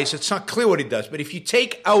supply. So it's not clear what it does. But if you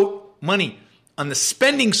take out money on the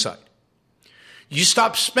spending side, you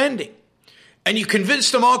stop spending, and you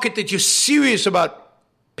convince the market that you're serious about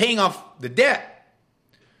paying off the debt,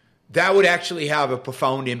 that would actually have a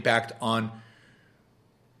profound impact on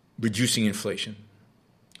reducing inflation.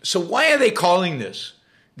 So why are they calling this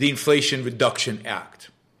the Inflation Reduction Act?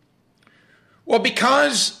 Well,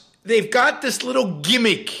 because they've got this little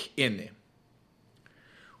gimmick in there.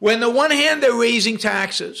 Where on the one hand, they're raising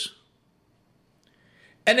taxes,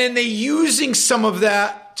 and then they're using some of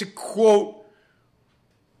that to, quote,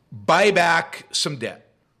 buy back some debt,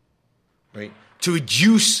 right? To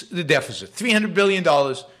reduce the deficit. $300 billion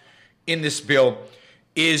in this bill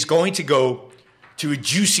is going to go to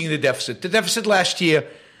reducing the deficit. The deficit last year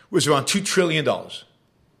was around $2 trillion.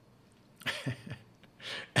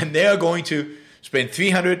 And they are going to spend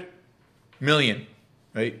 $300 million,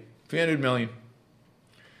 right? $300 million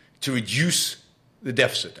to reduce the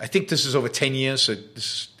deficit. I think this is over 10 years, so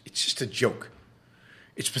it's just a joke.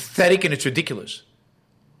 It's pathetic and it's ridiculous.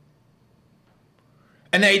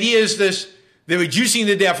 And the idea is this: they're reducing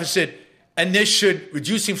the deficit, and this should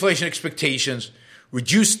reduce inflation expectations,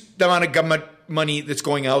 reduce the amount of government money that's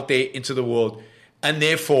going out there into the world, and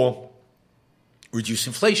therefore reduce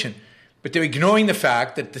inflation. But they're ignoring the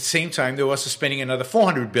fact that at the same time they're also spending another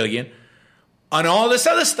 $400 billion on all this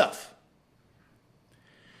other stuff.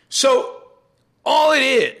 So all it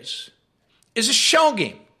is a shell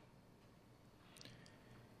game.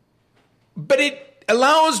 But it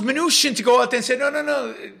allows Mnuchin to go out there and say,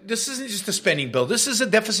 no, this isn't just a spending bill. This is a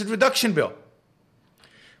deficit reduction bill.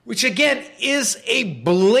 Which, again, is a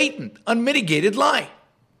blatant, unmitigated lie.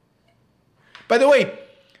 By the way,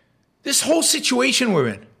 this whole situation we're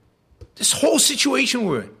in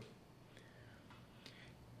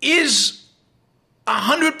is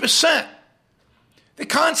 100% the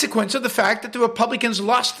consequence of the fact that the Republicans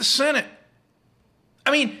lost the Senate.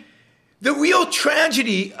 I mean, the real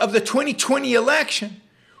tragedy of the 2020 election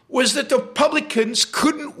was that the Republicans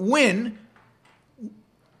couldn't win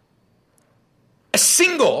a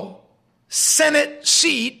single Senate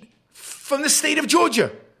seat from the state of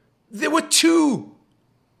Georgia. There were two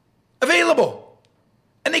available,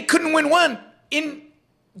 and they couldn't win one in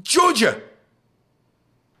Georgia.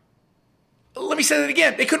 Let me say that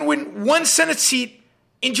again. They couldn't win one Senate seat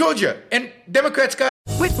in Georgia, and Democrats got...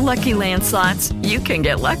 With Lucky Land Slots, you can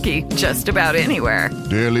get lucky just about anywhere.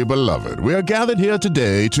 Dearly beloved, we are gathered here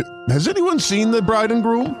today to... Has anyone seen the bride and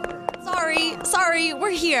groom? Sorry,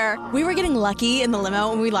 we're here. We were getting lucky in the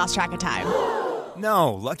limo and we lost track of time.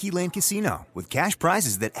 No, Lucky Land Casino, with cash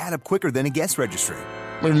prizes that add up quicker than a guest registry.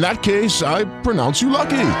 In that case, I pronounce you lucky.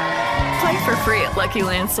 Play for free at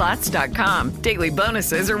LuckyLandSlots.com. Daily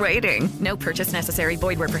bonuses are waiting. No purchase necessary.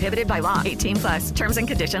 Void where prohibited by law. 18+. Terms and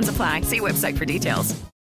conditions apply. See website for details.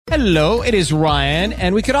 Hello, it is Ryan,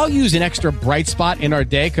 and we could all use an extra bright spot in our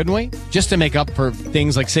day, couldn't we? Just to make up for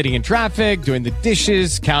things like sitting in traffic, doing the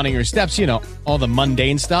dishes, counting your steps, all the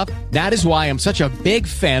mundane stuff. That is why I'm such a big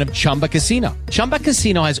fan of Chumba Casino. Chumba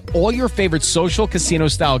Casino has all your favorite social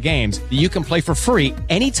casino-style games that you can play for free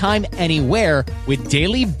anytime, anywhere with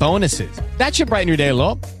daily bonuses. That should brighten your day a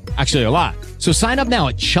little. Actually, a lot. So sign up now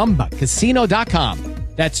at ChumbaCasino.com.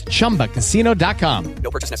 That's ChumbaCasino.com.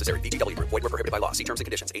 No purchase necessary. VGW. Void where prohibited by law. See terms and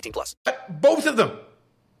conditions. 18+. Both of them.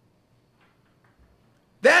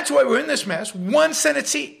 That's why we're in this mess. One Senate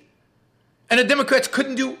seat. And the Democrats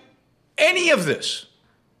couldn't do any of this.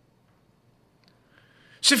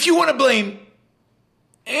 So if you want to blame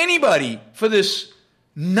anybody for this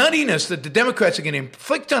nuttiness that the Democrats are going to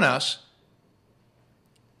inflict on us,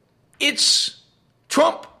 it's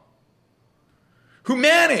Trump, who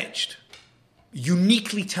managed,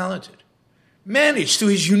 uniquely talented, managed through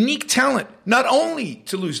his unique talent not only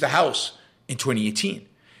to lose the House in 2018,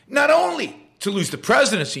 not only to lose the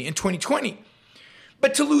presidency in 2020,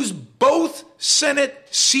 but to lose both Senate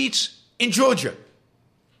seats in Georgia.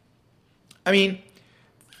 I mean,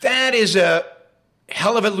 that is a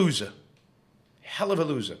hell of a loser. Hell of a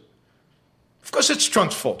loser. Of course, it's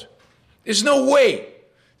Trump's fault. There's no way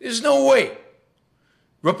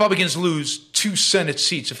Republicans lose 2 Senate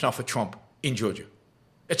seats if not for Trump in Georgia.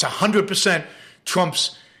 It's 100%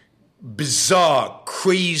 Trump's bizarre,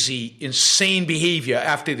 crazy, insane behavior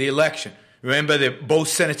after the election. Remember that both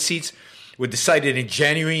Senate seats were decided in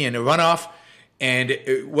January in a runoff, and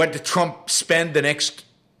what did Trump spend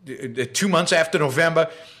the 2 months after November?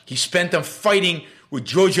 He spent them fighting with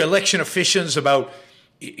Georgia election officials about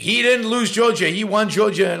he didn't lose Georgia, he won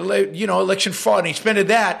Georgia, election fraud, and he spent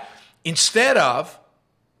that instead of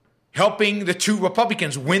helping the 2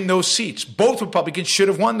 Republicans win those seats. Both Republicans should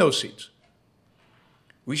have won those seats.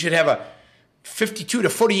 We should have a 52 to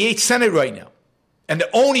 48 Senate right now. And the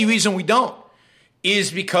only reason we don't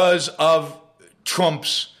is because of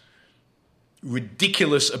Trump's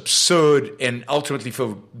ridiculous, absurd, and ultimately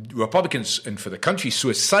for Republicans and for the country,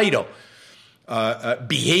 suicidal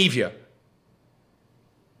behavior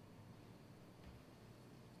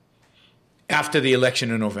after the election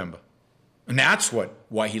in November. And that's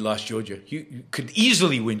why he lost Georgia. He could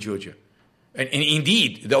easily win Georgia. And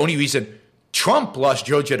indeed, the only reason Trump lost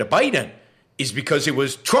Georgia to Biden is because it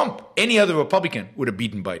was Trump. Any other Republican would have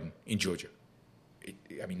beaten Biden in Georgia.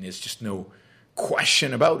 There's just no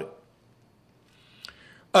question about it.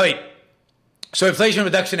 All right. So Inflation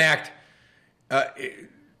Reduction Act,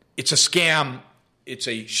 it's a scam. It's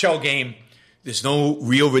a shell game. There's no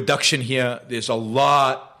real reduction here. There's a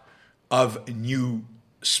lot of new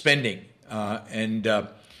spending.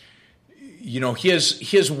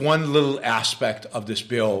 Here's one little aspect of this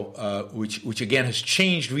bill, which again has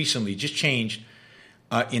changed recently, just changed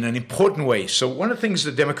in an important way. So one of the things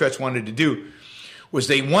the Democrats wanted to do was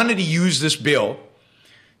they wanted to use this bill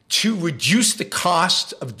to reduce the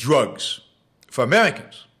cost of drugs for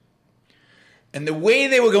Americans. And the way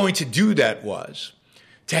they were going to do that was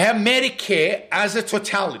to have Medicare as a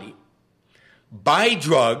totality buy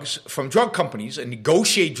drugs from drug companies and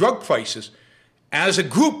negotiate drug prices as a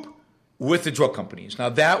group with the drug companies. Now,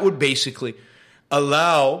 that would basically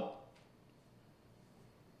allow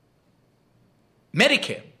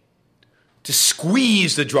Medicare to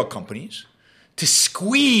squeeze the drug companies, to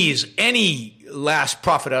squeeze any last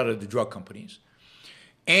profit out of the drug companies,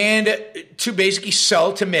 and to basically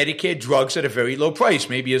sell to Medicare drugs at a very low price,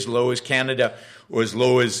 maybe as low as Canada or as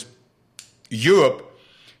low as Europe,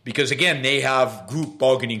 because, again, they have group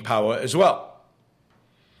bargaining power as well.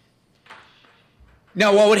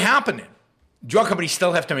 Now, what would happen then? Drug companies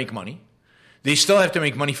still have to make money. They still have to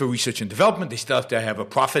make money for research and development. They still have to have a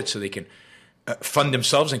profit so they can fund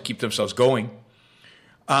themselves and keep themselves going.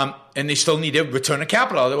 And they still need a return on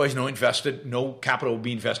capital. Otherwise, no capital will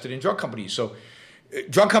be invested in drug companies. So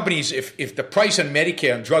drug companies, if the price on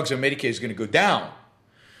Medicare, on drugs on Medicare is going to go down,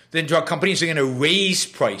 then drug companies are going to raise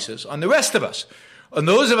prices on the rest of us. On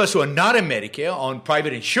those of us who are not in Medicare, on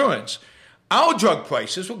private insurance, our drug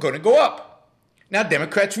prices were going to go up. Now,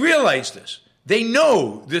 Democrats realize this. They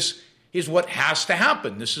know this is what has to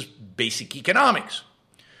happen. This is basic economics.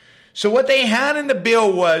 So what they had in the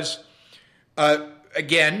bill was,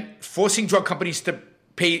 again, forcing drug companies to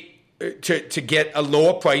pay to get a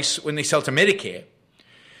lower price when they sell to Medicare,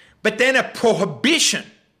 but then a prohibition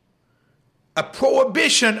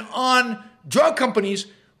on drug companies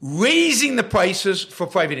raising the prices for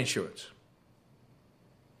private insurance.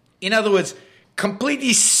 In other words,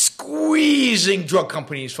 completely squeezing drug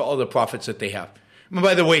companies for all the profits that they have. And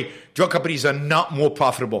by the way, drug companies are not more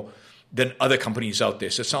profitable than other companies out there.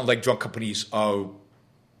 So it's not like drug companies are,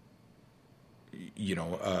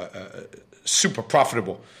 super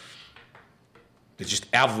profitable. They're just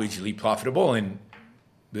averagely profitable, and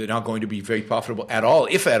they're not going to be very profitable at all,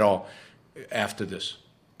 if at all, after this.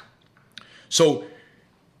 So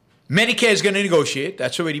Medicare is going to negotiate.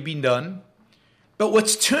 That's already been done. But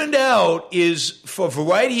what's turned out is, for a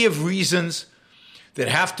variety of reasons that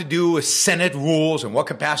have to do with Senate rules and what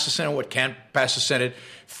can pass the Senate, what can't pass the Senate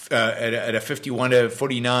at a 51 to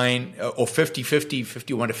 49 or 50-50,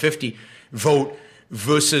 51 to 50 vote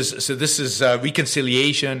versus, so this is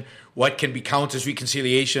reconciliation, what can be counted as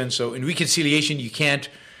reconciliation. So in reconciliation, you can't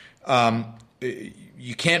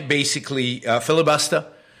basically filibuster,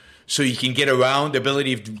 so you can get around the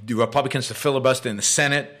ability of the Republicans to filibuster in the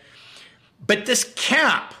Senate. But this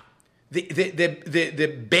cap,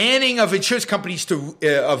 the banning of insurance companies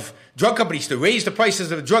of drug companies to raise the prices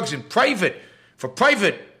of the drugs for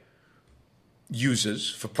private uses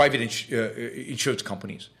for private insurance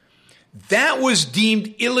companies, that was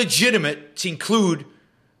deemed illegitimate to include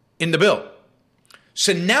in the bill.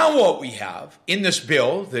 So now what we have in this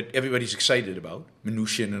bill that everybody's excited about,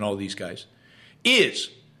 Mnuchin and all these guys, is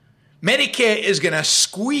Medicare is going to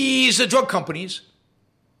squeeze the drug companies,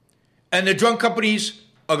 and the drug companies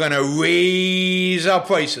are going to raise our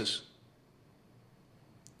prices.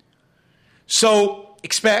 So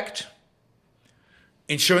expect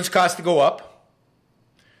insurance costs to go up,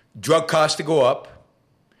 drug costs to go up,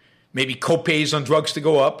 maybe co-pays on drugs to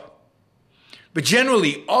go up. But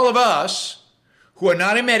generally, all of us who are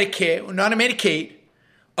not in Medicare or not in Medicaid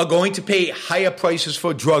are going to pay higher prices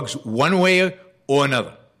for drugs one way or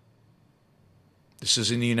another. This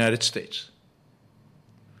is in the United States.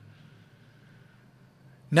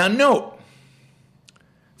 Now note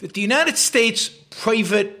that the United States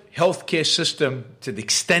private healthcare system, to the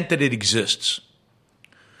extent that it exists,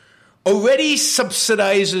 already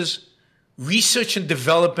subsidizes research and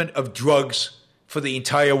development of drugs for the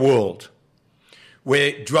entire world,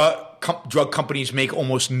 where drug companies make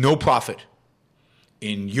almost no profit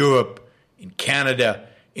in Europe, in Canada,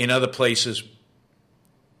 in other places.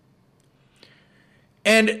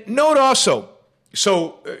 And note also,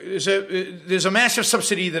 so there's a massive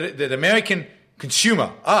subsidy that American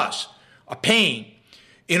consumer, us, are paying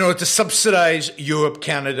in order to subsidize Europe,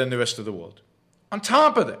 Canada, and the rest of the world. On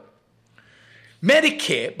top of that,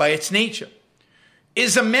 Medicare, by its nature,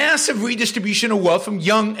 is a massive redistribution of wealth from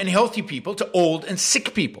young and healthy people to old and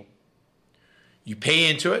sick people. You pay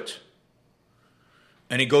into it,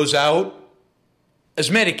 and it goes out as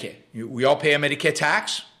Medicare. We all pay a Medicare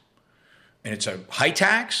tax, and it's a high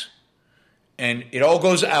tax, and it all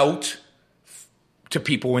goes out to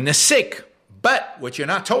people when they're sick. But what you're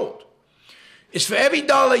not told is for every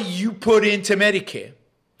dollar you put into Medicare,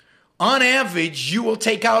 on average, you will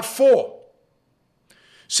take out 4.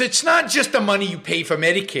 So it's not just the money you pay for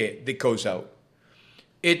Medicare that goes out.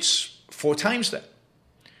 It's 4 times that.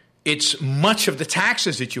 It's much of the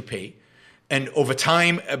taxes that you pay, and over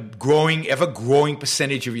time, a ever-growing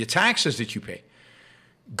percentage of your taxes that you pay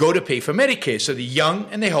go to pay for Medicare. So the young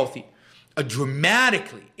and the healthy are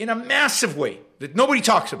dramatically, in a massive way that nobody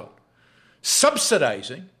talks about,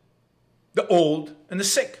 subsidizing the old and the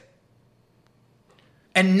sick.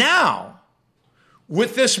 And now,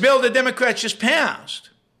 with this bill the Democrats just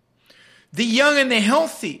passed, the young and the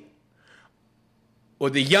healthy, or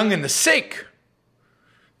the young and the sick,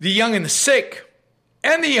 the young and the sick,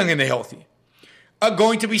 and the young and the healthy are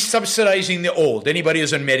going to be subsidizing the old. Anybody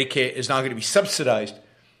who's on Medicare is now going to be subsidized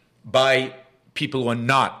by people who are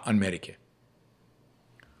not on Medicare.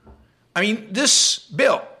 I mean, this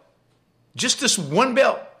bill, just this one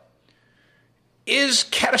bill, is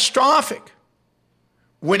catastrophic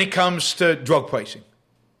when it comes to drug pricing,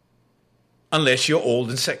 unless you're old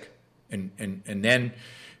and sick. And then,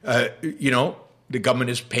 the government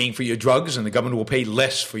is paying for your drugs, and the government will pay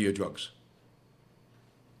less for your drugs.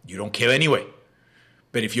 You don't care anyway.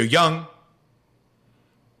 But if you're young,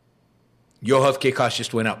 your health care costs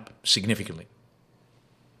just went up significantly.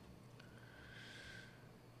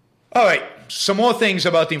 All right, some more things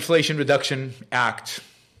about the Inflation Reduction Act.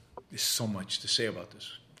 There's so much to say about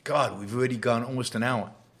this. God, we've already gone almost an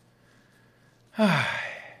hour.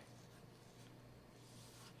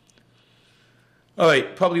 All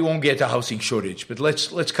right, probably won't get to housing shortage, but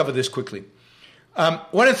let's cover this quickly.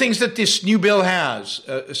 One of the things that this new bill has,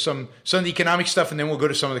 some of the economic stuff, and then we'll go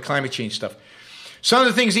to some of the climate change stuff. Some of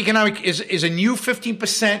the things economic is a new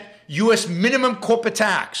 15% U.S. minimum corporate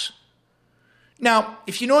tax. Now,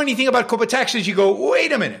 if you know anything about corporate taxes, you go,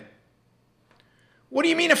 wait a minute. What do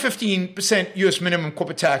you mean a 15% U.S. minimum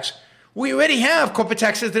corporate tax? We already have corporate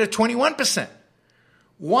taxes that are 21%.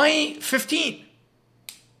 Why 15?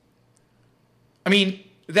 I mean,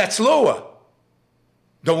 that's lower.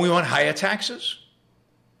 Don't we want higher taxes?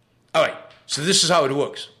 All right, so this is how it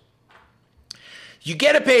works. You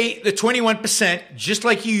get to pay the 21% just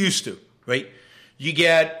like you used to, right?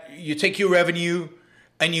 You take your revenue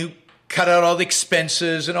and you cut out all the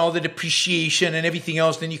expenses and all the depreciation and everything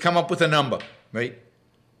else, then you come up with a number, right?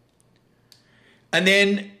 And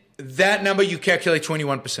then that number you calculate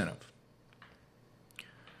 21% of.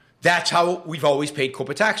 That's how we've always paid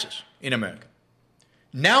corporate taxes in America.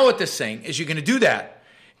 Now what they're saying is you're going to do that,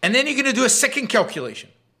 and then you're going to do a second calculation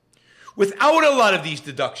without a lot of these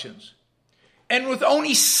deductions and with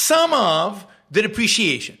only some of the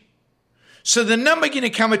depreciation. So the number you're going to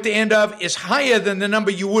come at the end of is higher than the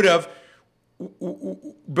number you would have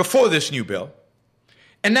before this new bill.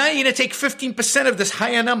 And now you're going to take 15% of this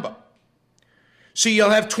higher number. So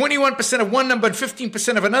you'll have 21% of one number and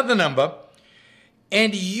 15% of another number,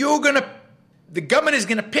 and you're going to the government is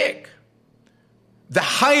going to pick the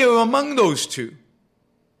higher among those two,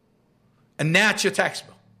 and that's your tax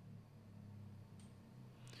bill.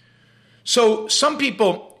 So some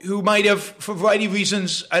people who might have, for a variety of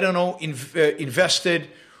reasons, invested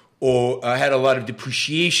or had a lot of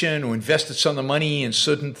depreciation or invested some of the money in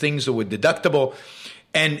certain things that were deductible,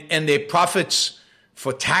 and their profits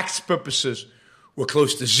for tax purposes were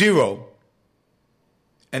close to zero,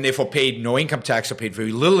 and therefore paid no income tax or paid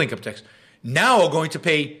very little income tax, now are going to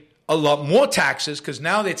pay a lot more taxes because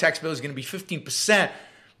now their tax bill is going to be 15%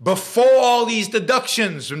 before all these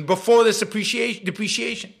deductions and before this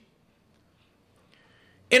depreciation.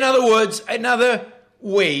 In other words, another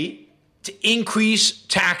way to increase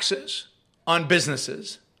taxes on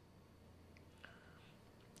businesses,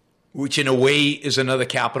 which in a way is another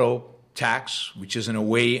capital tax, which is in a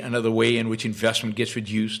way another way in which investment gets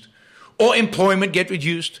reduced, or employment gets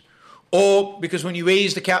reduced, or because when you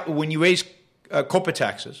raise corporate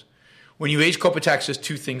taxes,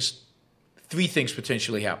 three things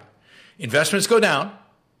potentially happen. Investments go down,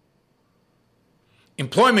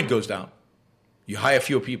 employment goes down, you hire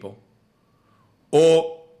fewer people,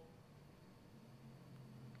 or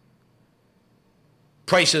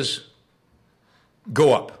prices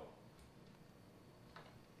go up.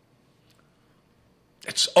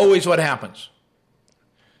 That's always what happens.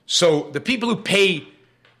 So the people who pay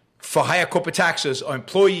for higher corporate taxes are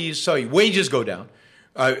wages go down.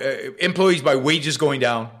 Employees by wages going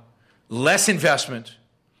down, less investment,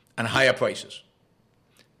 and higher prices.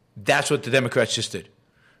 That's what the Democrats just did.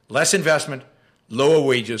 Less investment, lower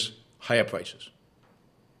wages, higher prices.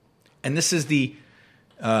 And this is the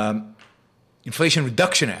Inflation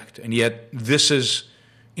Reduction Act, and yet this is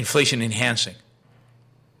inflation enhancing.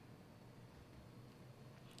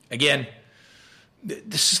 Again,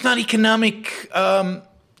 this is not economically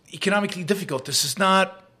difficult. This is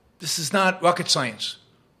not rocket science.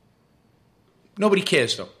 Nobody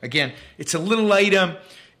cares, though. Again, it's a little item.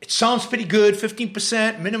 It sounds pretty good,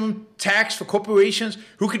 15% minimum tax for corporations.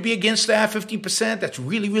 Who could be against that? 15%, that's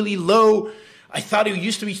really, really low. I thought it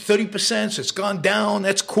used to be 30%, so it's gone down.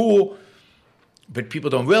 That's cool. But people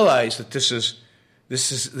don't realize that this is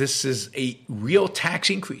a real tax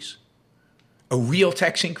increase. A real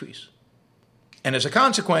tax increase. And as a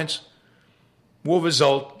consequence, will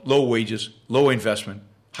result low wages, low investment,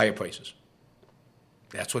 higher prices.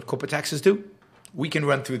 That's what corporate taxes do. We can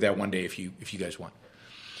run through that one day if you guys want.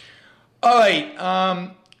 All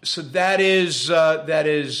right, so that is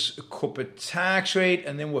a corporate tax rate,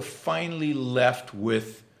 and then we're finally left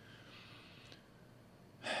with,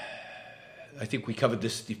 I think we covered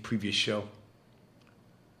this in the previous show,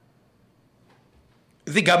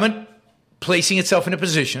 the government placing itself in a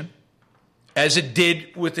position, as it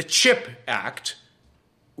did with the CHIP Act,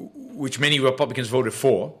 which many Republicans voted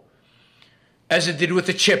for, as it did with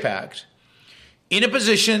the CHIP Act, in a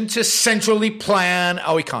position to centrally plan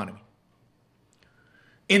our economy.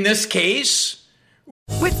 In this case,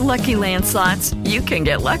 with Lucky Land Slots, you can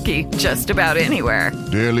get lucky just about anywhere.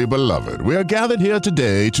 Dearly beloved, we are gathered here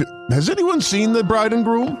today to... Has anyone seen the bride and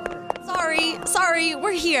groom? Sorry,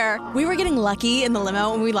 we're here. We were getting lucky in the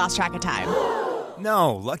limo and we lost track of time.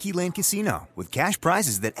 No, Lucky Land Casino, with cash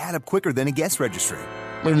prizes that add up quicker than a guest registry.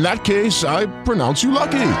 In that case, I pronounce you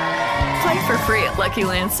lucky. Play for free at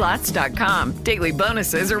LuckyLandSlots.com. Daily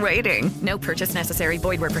bonuses are waiting. No purchase necessary.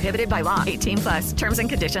 Void where prohibited by law. 18+. Terms and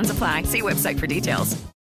conditions apply. See website for details.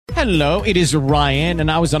 Hello, it is Ryan,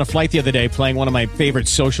 and I was on a flight the other day playing one of my favorite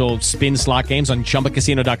social spin slot games on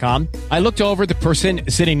ChumbaCasino.com. I looked over at the person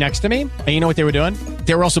sitting next to me, and you know what they were doing?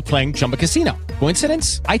 They were also playing Chumba Casino.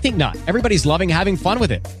 Coincidence? I think not. Everybody's loving having fun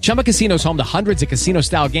with it. Chumba Casino is home to hundreds of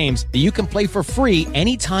casino-style games that you can play for free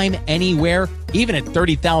anytime, anywhere, even at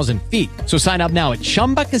 30,000 feet. So sign up now at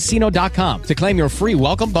ChumbaCasino.com to claim your free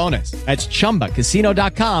welcome bonus. That's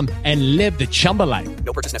ChumbaCasino.com and live the Chumba life.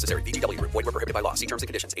 No purchase necessary. VGW. Void where prohibited by law. See terms and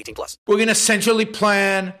conditions. 18+. We're going to centrally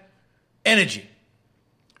plan energy.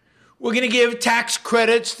 We're going to give tax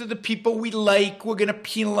credits to the people we like. We're going to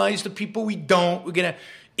penalize the people we don't. We're going to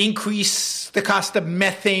increase the cost of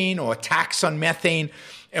methane or tax on methane.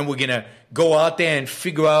 And we're going to go out there and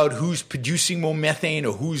figure out who's producing more methane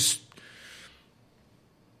or who's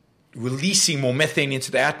releasing more methane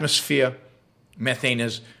into the atmosphere. Methane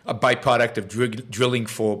is a byproduct of drilling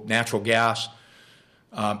for natural gas.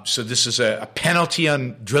 So this is a penalty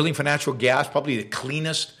on drilling for natural gas, probably the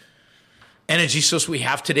cleanest energy source we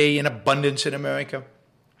have today in abundance in America.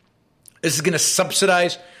 This is going to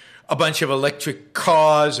subsidize a bunch of electric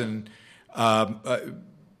cars and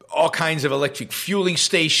all kinds of electric fueling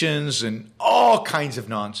stations and all kinds of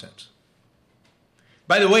nonsense.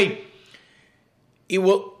 By the way, it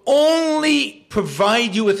will only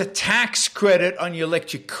provide you with a tax credit on your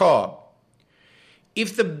electric car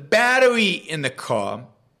if the battery in the car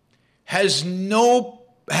is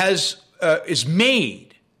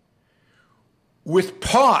made with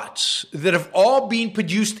parts that have all been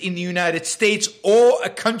produced in the United States or a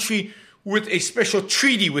country with a special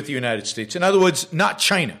treaty with the United States. In other words, not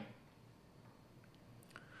China.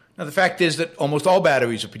 Now, the fact is that almost all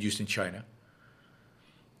batteries are produced in China.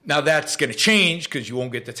 Now, that's going to change because you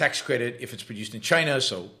won't get the tax credit if it's produced in China,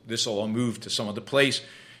 so this will all move to some other place.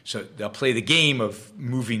 So they'll play the game of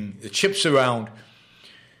moving the chips around.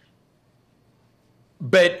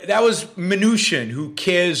 But that was Mnuchin, who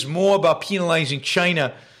cares more about penalizing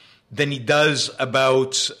China than he does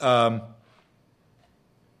about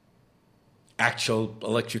actual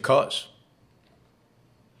electric cars.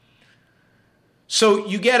 So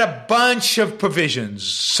you get a bunch of provisions,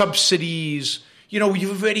 subsidies. You know,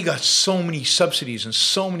 you've already got so many subsidies and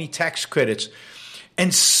so many tax credits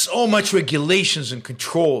and so much regulations and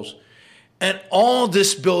controls. And all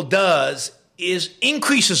this bill does is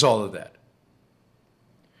increases all of that.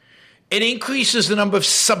 It increases the number of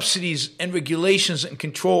subsidies and regulations and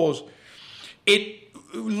controls. It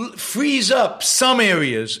frees up some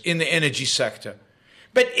areas in the energy sector,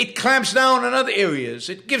 but it clamps down on other areas.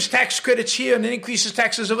 It gives tax credits here and then increases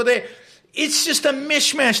taxes over there. It's just a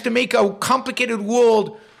mishmash to make a complicated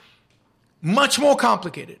world much more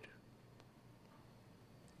complicated.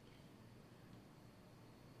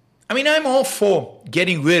 I mean, I'm all for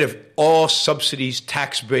getting rid of all subsidies,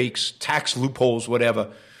 tax breaks, tax loopholes,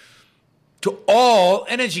 whatever, to all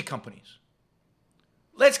energy companies.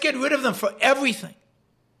 Let's get rid of them for everything.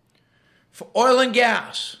 For oil and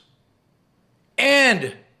gas,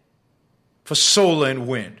 and for solar and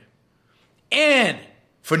wind, and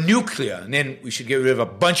for nuclear. And then we should get rid of a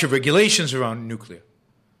bunch of regulations around nuclear.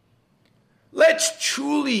 Let's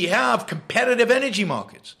truly have competitive energy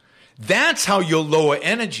markets. That's how you'll lower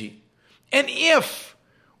energy. And if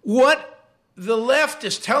what the left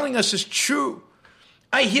is telling us is true,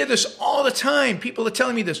 I hear this all the time. People are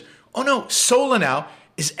telling me this. Oh no, solar now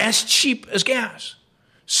is as cheap as gas.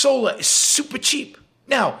 Solar is super cheap.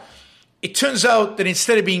 Now, it turns out that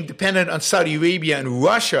instead of being dependent on Saudi Arabia and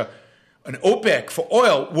Russia and OPEC for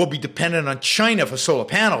oil, we'll be dependent on China for solar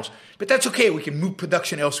panels. But that's okay. We can move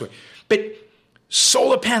production elsewhere. But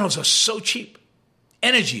solar panels are so cheap.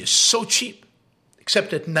 Energy is so cheap,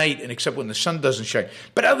 except at night and except when the sun doesn't shine.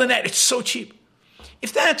 But other than that, it's so cheap.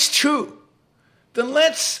 If that's true, then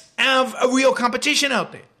let's have a real competition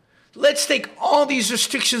out there. Let's take all these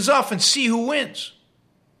restrictions off and see who wins.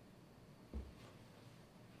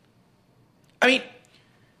 I mean,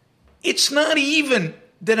 it's not even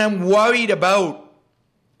that I'm worried about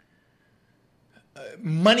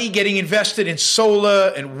money getting invested in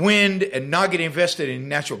solar and wind and not getting invested in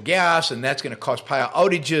natural gas, and that's going to cause power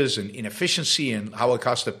outages and inefficiency and how it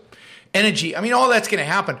costs the energy. I mean, all that's going to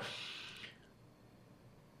happen.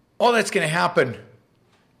 All that's going to happen.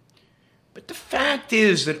 But the fact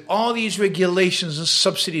is that all these regulations and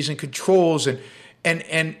subsidies and controls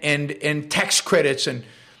and tax credits and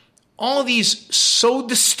all these so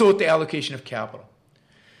distort the allocation of capital,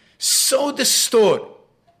 so distort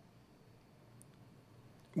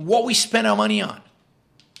what we spend our money on.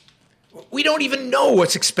 We don't even know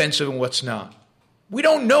what's expensive and what's not. We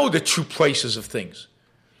don't know the true prices of things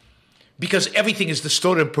because everything is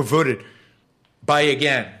distorted and perverted by,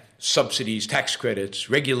 again, subsidies, tax credits,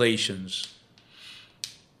 regulations,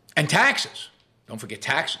 and taxes. Don't forget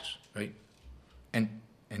taxes, right?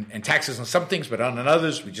 And taxes on some things, but on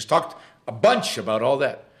others. We just talked a bunch about all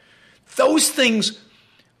that. Those things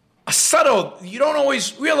are subtle. You don't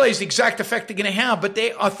always realize the exact effect they're going to have, but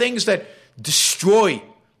they are things that destroy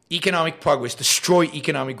economic progress, destroy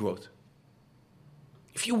economic growth.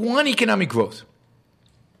 If you want economic growth,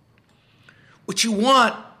 what you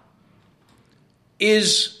want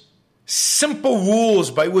is simple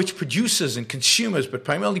rules by which producers and consumers, but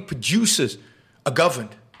primarily producers, are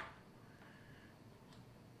governed.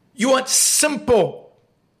 You want simple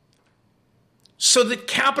so that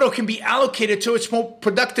capital can be allocated to its more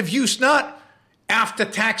productive use, not after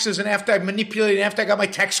taxes and after I've manipulated and after I got my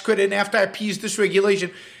tax credit and after I appeased this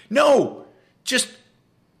regulation. No, just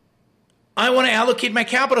I want to allocate my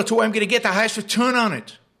capital to where I'm going to get the highest return on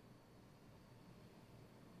it.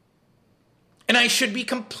 And I should be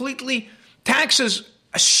completely, taxes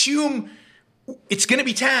assume it's going to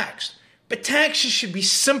be taxed. But taxes should be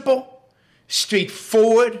simple,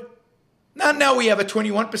 straightforward, Now we have a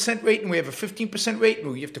 21% rate and we have a 15% rate,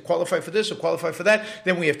 and we have to qualify for this or qualify for that.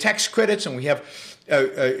 Then we have tax credits and we have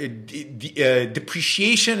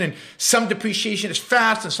depreciation, and some depreciation is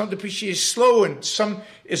fast and some depreciation is slow, and some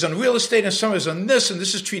is on real estate and some is on this, and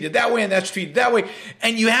this is treated that way and that's treated that way.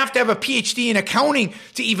 And you have to have a PhD in accounting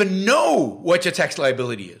to even know what your tax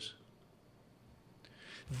liability is.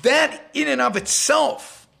 That in and of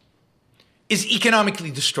itself is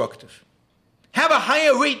economically destructive. Have a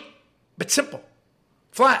higher rate, but simple,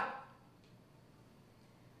 flat.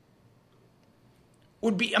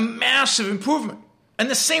 Would be a massive improvement. And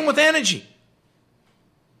the same with energy.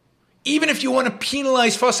 Even if you want to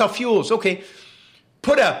penalize fossil fuels, okay,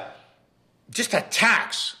 put just a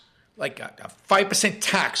tax, like a 5%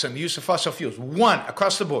 tax on the use of fossil fuels, one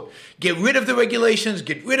across the board. Get rid of the regulations,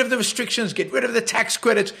 get rid of the restrictions, get rid of the tax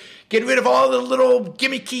credits, get rid of all the little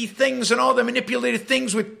gimmicky things and all the manipulated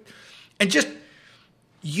things and just,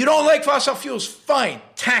 you don't like fossil fuels, fine,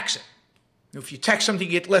 tax it. If you tax something,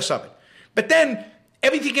 you get less of it. But then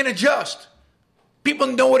everything can adjust. People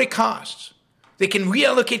know what it costs. They can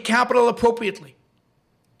reallocate capital appropriately.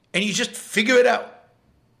 And you just figure it out.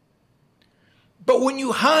 But when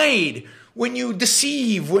you hide, when you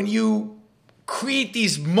deceive, when you create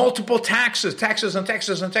these multiple taxes,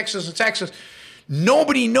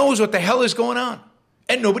 nobody knows what the hell is going on.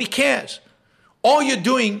 And nobody cares. All you're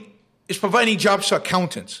doing is providing jobs for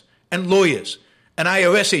accountants and lawyers and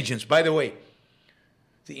IRS agents. By the way,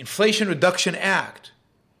 the Inflation Reduction Act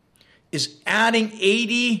is adding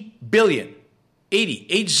 $80 billion to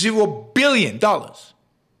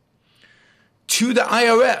the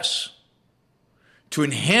IRS to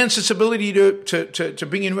enhance its ability to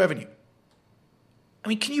bring in revenue. I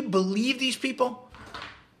mean, can you believe these people?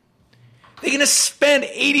 They're going to spend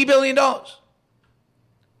 $80 billion. $80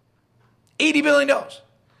 billion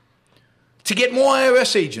to get more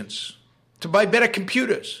IRS agents, to buy better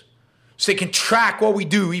computers, so they can track what we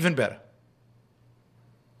do even better.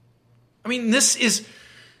 I mean, this is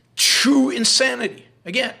true insanity.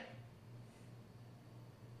 Again.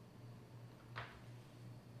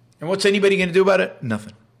 And what's anybody going to do about it?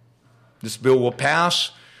 Nothing. This bill will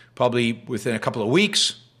pass probably within a couple of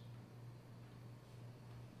weeks.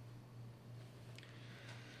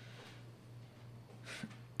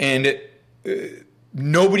 And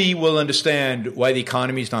nobody will understand why the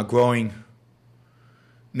economy is not growing.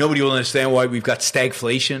 Nobody will understand why we've got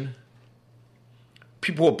stagflation.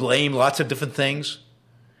 People will blame lots of different things.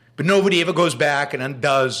 But nobody ever goes back and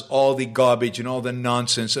undoes all the garbage and all the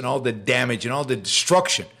nonsense and all the damage and all the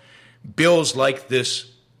destruction. Bills like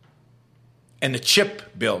this and the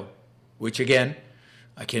CHIP bill, which again,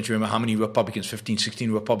 I can't remember how many Republicans, 15,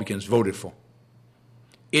 16 Republicans voted for.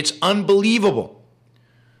 It's unbelievable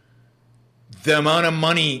the amount of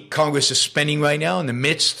money Congress is spending right now in the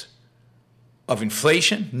midst of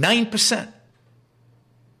inflation, 9%.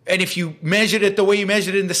 And if you measured it the way you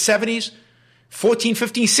measured it in the 70s, 14,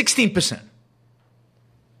 15, 16%.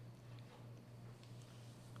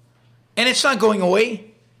 And it's not going away.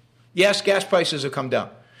 Yes, gas prices have come down.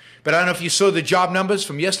 But I don't know if you saw the job numbers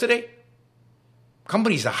from yesterday.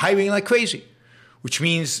 Companies are hiring like crazy, which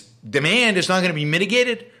means demand is not going to be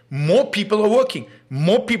mitigated. More people are working.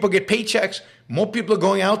 More people get paychecks. More people are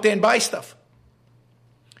going out there and buy stuff.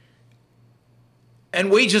 And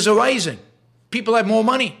wages are rising. People have more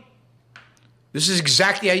money. This is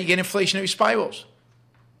exactly how you get inflationary spirals.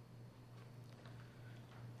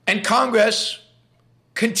 And Congress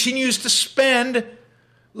continues to spend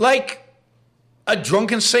like a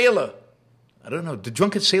drunken sailor. I don't know. Did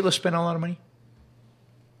drunken sailors spend a lot of money?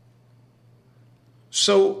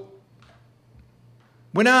 So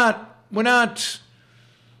we're not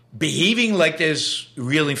behaving like there's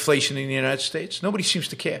real inflation in the United States. Nobody seems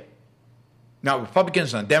to care. Not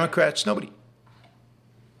Republicans, not Democrats, nobody.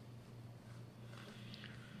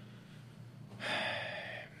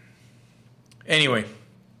 Anyway,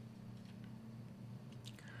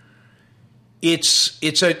 it's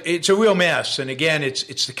a real mess, and again, this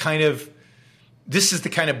is the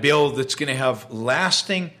kind of bill that's going to have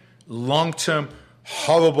lasting, long-term,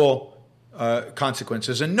 horrible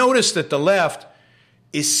consequences. And notice that the left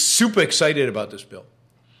is super excited about this bill.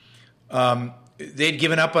 They'd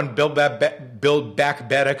given up on Build Back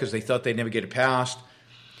Better because they thought they'd never get it passed.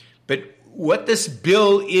 But what this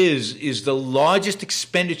bill is the largest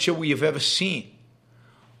expenditure we have ever seen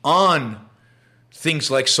on things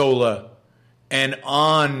like solar and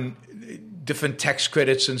on different tax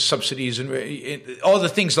credits and subsidies and all the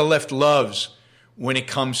things the left loves when it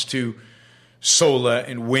comes to solar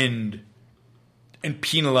and wind and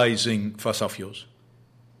penalizing fossil fuels.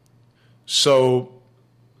 So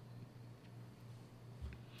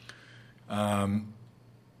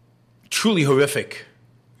Truly horrific.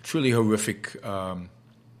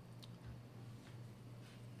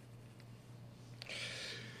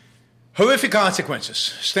 Horrific consequences.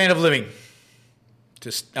 Standard of living.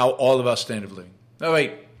 Just all of our standard of living. All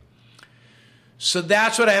right. So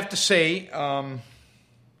that's what I have to say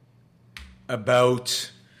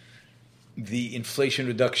about the Inflation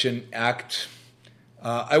Reduction Act.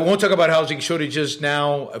 I won't talk about housing shortages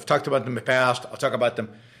now. I've talked about them in the past. I'll talk about them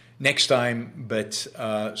next time, but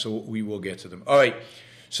so we will get to them. All right.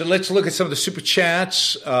 So let's look at some of the super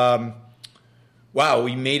chats. Wow,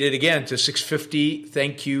 we made it again to 650.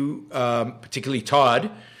 Thank you, particularly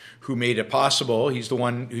Todd, who made it possible. He's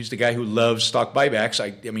the guy who loves stock buybacks.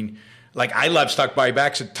 I mean, like I love stock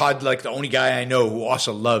buybacks, and Todd, like the only guy I know who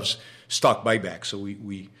also loves stock buybacks. So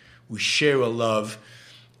we share a love,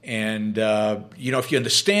 and if you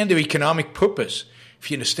understand their economic purpose,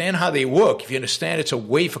 if you understand how they work, if you understand it's a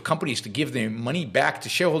way for companies to give their money back to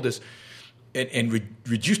shareholders and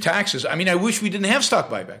reduce taxes. I mean, I wish we didn't have stock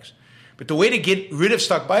buybacks. But the way to get rid of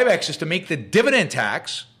stock buybacks is to make the dividend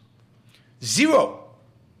tax zero.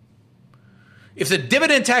 If the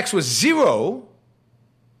dividend tax was zero,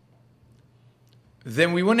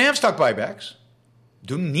 then we wouldn't have stock buybacks,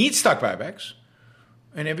 don't need stock buybacks,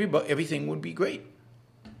 and everything would be great.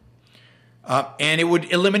 And it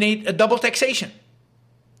would eliminate a double taxation.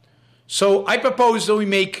 So I propose that we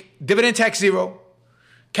make dividend tax zero,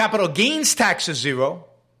 capital gains taxes zero.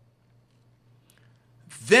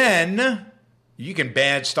 Then you can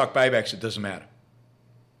ban stock buybacks. It doesn't matter.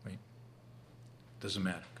 Right? It doesn't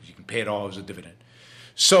matter because you can pay it all as a dividend.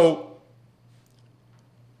 So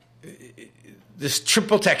this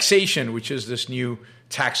triple taxation, which is this new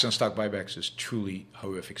tax on stock buybacks, is truly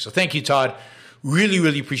horrific. So thank you, Todd. Really,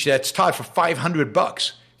 really appreciate that. It's Todd for $500,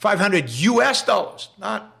 $500 US dollars,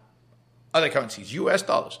 not other currencies, US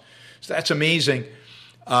dollars. So that's amazing.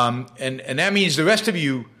 And that means the rest of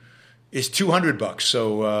you is $200.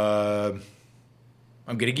 So I'm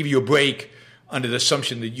going to give you a break under the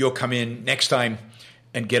assumption that you'll come in next time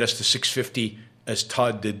and get us to 650 as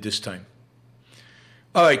Todd did this time.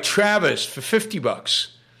 All right, Travis for $50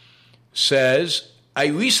 says, I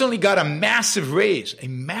recently got a massive raise. A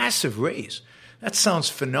massive raise. That sounds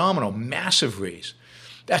phenomenal. Massive raise.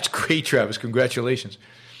 That's great, Travis. Congratulations.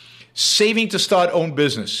 Saving to start own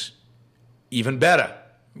business. Even better.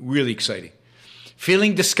 Really exciting.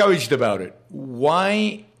 Feeling discouraged about it.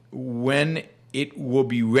 Why, when it will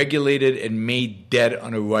be regulated and made dead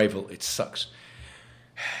on arrival? It sucks.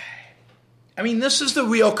 I mean, this is the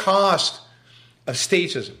real cost of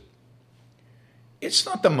statism. It's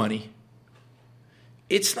not the money.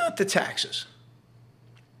 It's not the taxes.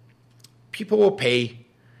 People will pay.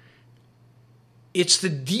 It's the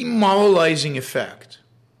demoralizing effect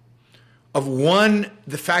of, one,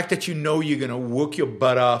 the fact that you know you're going to work your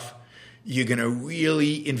butt off. You're going to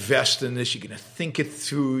really invest in this. You're going to think it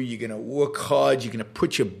through. You're going to work hard. You're going to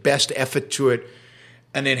put your best effort to it.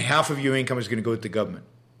 And then half of your income is going to go to the government.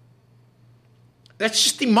 That's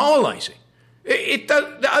just demoralizing.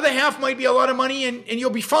 The other half might be a lot of money and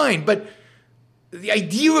you'll be fine. But the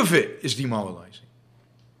idea of it is demoralizing.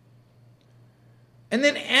 And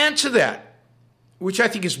then add to that, which I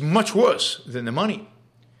think is much worse than the money,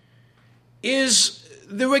 is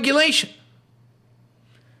the regulation.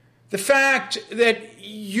 The fact that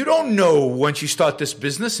you don't know once you start this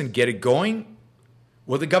business and get it going,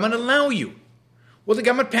 will the government allow you? Will the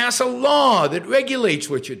government pass a law that regulates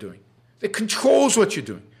what you're doing, that controls what you're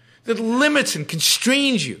doing, that limits and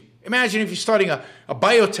constrains you? Imagine if you're starting a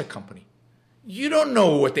biotech company. You don't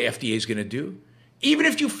know what the FDA is going to do. Even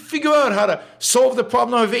if you figure out how to solve the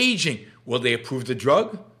problem of aging, will they approve the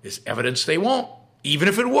drug? There's evidence they won't. Even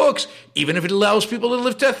if it works, even if it allows people to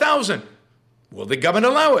live to 1,000, will the government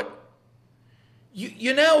allow it?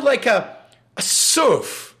 You're now like a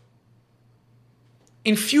serf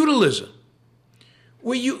in feudalism,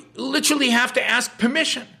 where you literally have to ask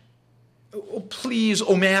permission. Oh, please,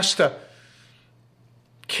 oh master,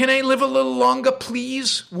 can I live a little longer,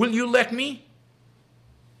 please? Will you let me?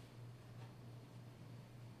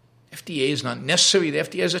 FDA is not necessary. The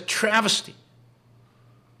FDA is a travesty.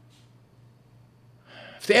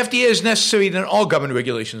 If the FDA is necessary, then all government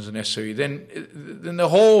regulations are necessary. Then the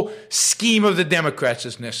whole scheme of the Democrats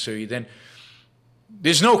is necessary. Then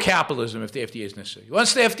there's no capitalism if the FDA is necessary.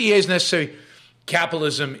 Once the FDA is necessary,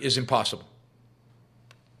 capitalism is impossible.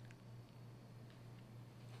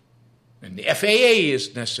 And the FAA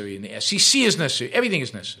is necessary, and the SEC is necessary. Everything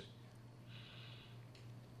is necessary.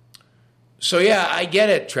 So yeah, I get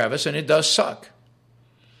it, Travis, and it does suck.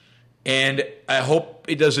 And I hope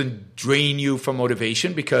it doesn't drain you from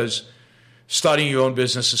motivation, because starting your own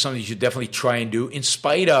business is something you should definitely try and do in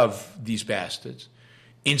spite of these bastards,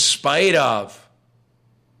 in spite of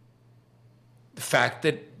the fact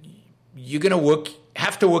that you're going to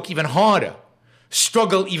have to work even harder,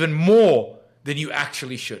 struggle even more than you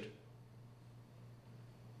actually should.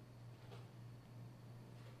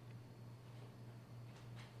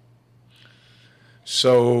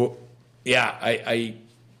 So, yeah, I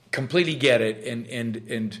completely get it.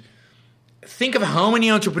 And think of how many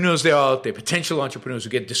entrepreneurs there are out there, potential entrepreneurs who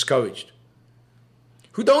get discouraged,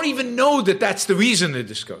 who don't even know that that's the reason they're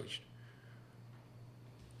discouraged.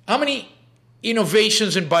 How many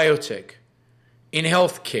innovations in biotech, in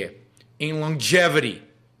healthcare, in longevity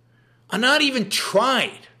are not even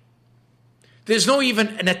tried? There's no even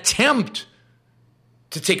an attempt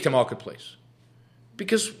to take the marketplace.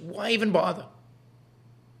 Because why even bother?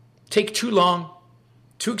 Take too long,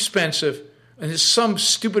 too expensive, and there's some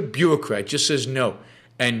stupid bureaucrat just says no,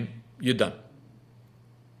 and you're done.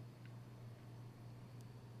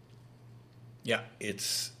 Yeah,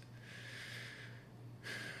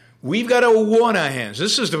 we've got a war on our hands.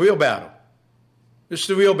 This is the real battle. This is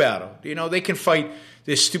the real battle. You know, they can fight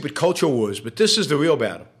their stupid culture wars, but this is the real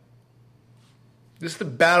battle. This is the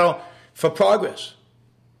battle for progress.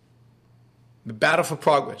 The battle for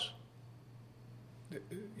progress.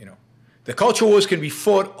 You know, the culture wars can be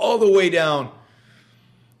fought all the way down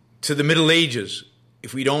to the Middle Ages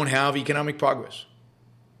if we don't have economic progress.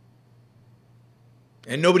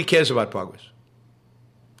 And nobody cares about progress.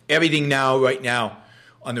 Everything now, right now,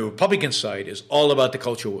 on the Republican side is all about the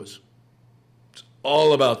culture wars. It's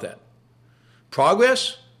all about that.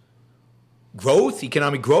 Progress, growth,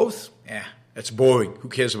 economic growth, that's boring. Who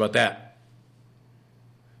cares about that?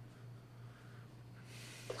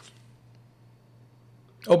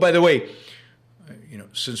 Oh, by the way,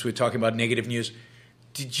 since we're talking about negative news,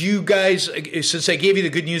 did you guys, since I gave you the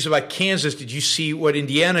good news about Kansas, did you see what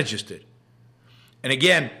Indiana just did? And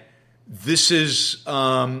again, this is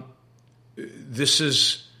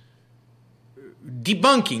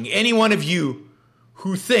debunking any one of you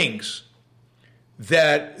who thinks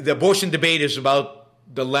that the abortion debate is about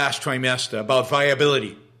the last trimester, about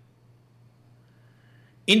viability.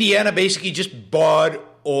 Indiana basically just barred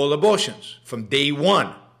all abortions from day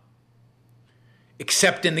one,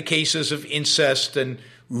 except in the cases of incest and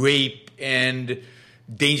rape and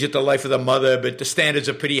danger to the life of the mother, but the standards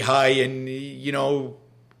are pretty high, and,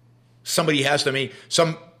 some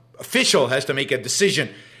official has to make a decision,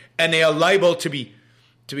 and they are liable to be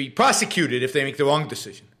prosecuted if they make the wrong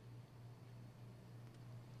decision.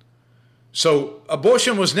 So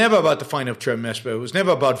abortion was never about the final trimester. It was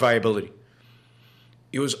never about viability.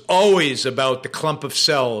 It was always about the clump of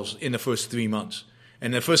cells in the first 3 months.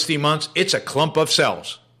 And in the first 3 months, it's a clump of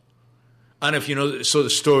cells. I don't know if you saw the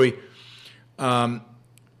story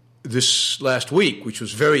this last week, which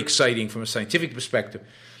was very exciting from a scientific perspective,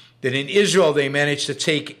 that in Israel they managed to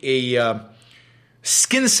take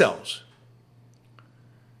skin cells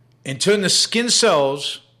and turn the skin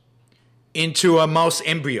cells into a mouse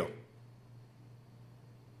embryo.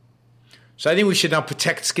 So I think we should now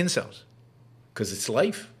protect skin cells because it's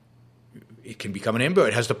life. It can become an embryo.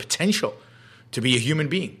 It has the potential to be a human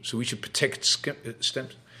being. So we should protect stem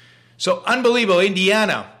cells. So unbelievable.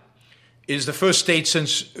 Indiana is the first state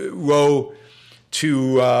since Roe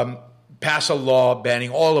to pass a law banning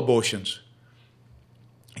all abortions,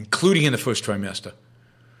 including in the first trimester.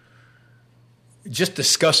 Just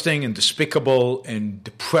disgusting and despicable and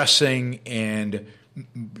depressing and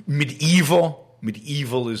medieval.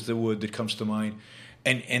 Medieval is the word that comes to mind.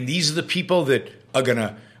 And these are the people that are going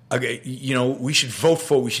to, we should vote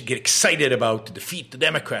for, we should get excited about to defeat the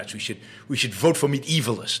Democrats. We should vote for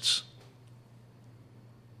medievalists.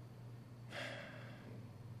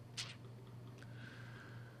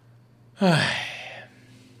 All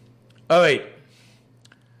right.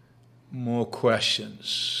 More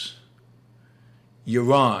questions.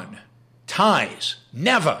 Iran. Ties.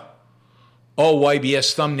 Never. All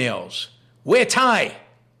YBS thumbnails. Wear tie.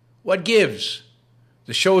 What gives?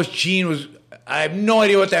 The show is Gene was... I have no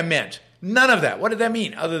idea what that meant. None of that. What did that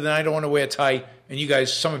mean? Other than I don't want to wear a tie, and you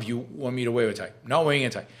guys, some of you want me to wear a tie. Not wearing a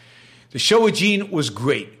tie. The show with Gene was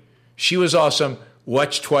great. She was awesome.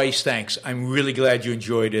 Watch twice. Thanks. I'm really glad you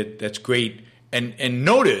enjoyed it. That's great. And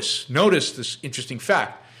notice this interesting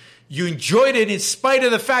fact. You enjoyed it in spite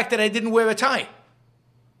of the fact that I didn't wear a tie.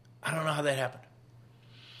 I don't know how that happened.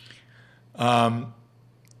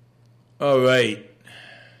 All right.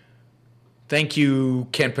 Thank you,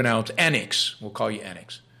 can't pronounce. Annex. We'll call you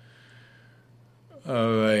Annex.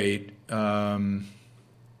 All right.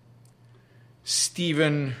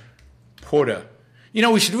 Stephen Porter.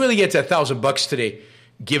 We should really get to $1,000 today.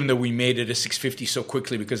 given that we made it a 650 so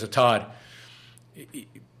quickly because of Todd,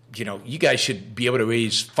 you know, you guys should be able to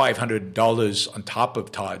raise $500 on top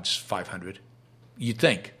of Todd's $500, you'd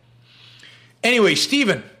think. Anyway,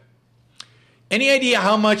 Stephen, any idea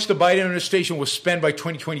how much the Biden administration will spend by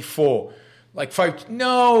 2024? Like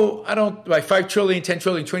by 5 trillion, 10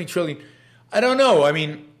 trillion, 20 trillion. I don't know. I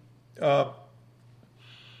mean,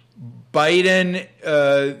 Biden,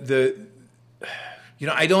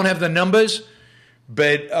 I don't have the numbers,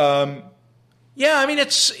 but yeah, I mean,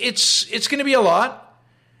 it's going to be a lot.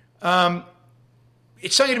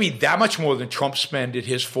 It's not going to be that much more than Trump spent in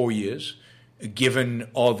his 4 years, given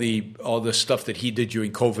all the stuff that he did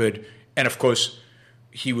during COVID, and of course,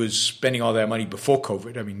 he was spending all that money before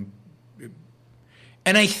COVID. I mean,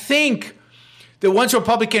 and I think that once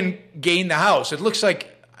Republicans gain the House, it looks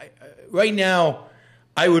like right now,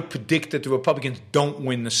 I would predict that the Republicans don't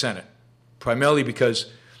win the Senate, primarily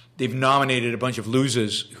because they've nominated a bunch of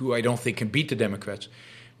losers who I don't think can beat the Democrats.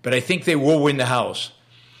 But I think they will win the House.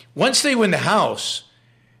 Once they win the House,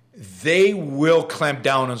 they will clamp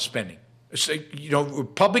down on spending. So, you know,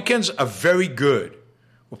 Republicans are very good.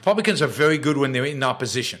 Republicans are very good when they're in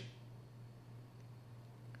opposition.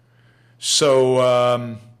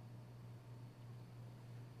 So,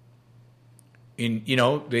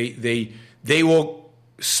 they will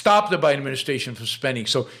stop the Biden administration from spending.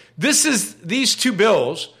 So these two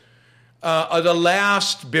bills are the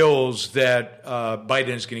last bills that Biden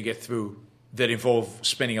is going to get through that involve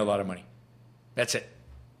spending a lot of money. That's it.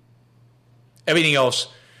 Everything else,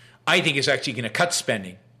 I think, is actually going to cut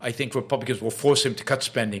spending. I think Republicans will force him to cut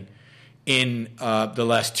spending in the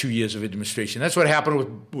last 2 years of administration. That's what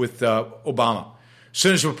happened with Obama. As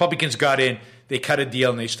soon as Republicans got in, they cut a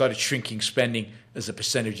deal and they started shrinking spending as a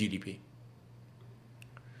percent of GDP.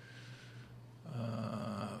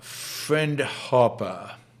 Friend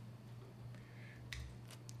Harper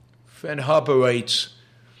writes,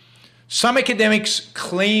 some academics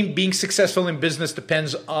claim being successful in business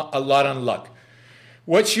depends a lot on luck.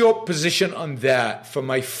 What's your position on that? For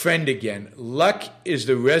my friend again, luck is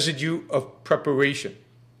the residue of preparation.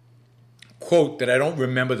 Quote that I don't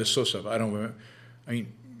remember the source of. I don't remember. I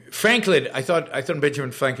mean, Franklin, I thought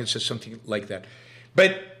Benjamin Franklin said something like that.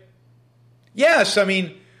 But yes, I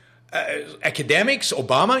mean, academics,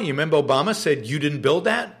 Obama, you remember Obama said, you didn't build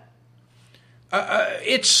that?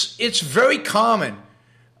 It's very common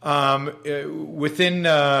within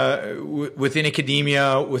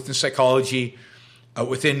academia, within psychology,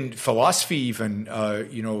 within philosophy even,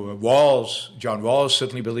 John Rawls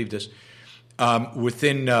certainly believed this,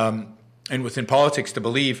 within politics, to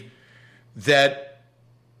believe that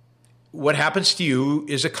what happens to you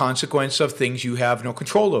is a consequence of things you have no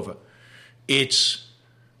control over. It's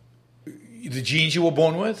the genes you were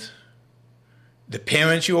born with, the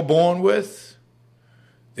parents you were born with,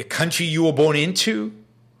 the country you were born into,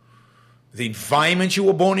 the environment you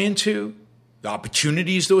were born into, the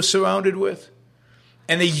opportunities they were surrounded with,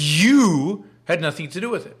 and that you had nothing to do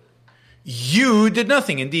with it. You did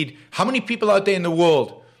nothing. Indeed, how many people out there in the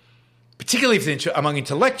world, particularly among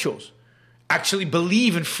intellectuals, actually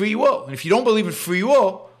believe in free will? And if you don't believe in free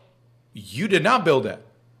will, you did not build that.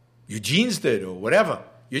 Your genes did or whatever.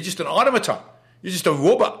 You're just an automaton. You're just a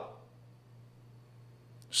robot.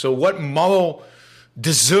 So what moral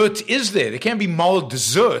desert is there? There can't be moral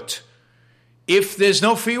desert if there's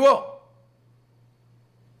no free will.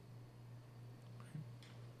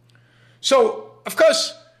 So, of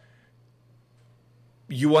course,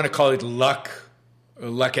 you want to call it luck.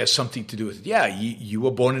 Luck has something to do with it. Yeah, you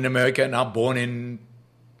were born in America, not born in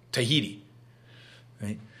Tahiti,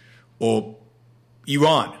 right? Or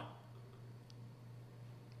Iran.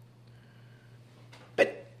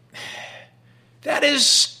 But that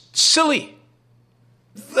is silly.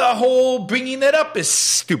 The whole bringing that up is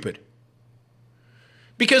stupid.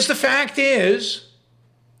 Because the fact is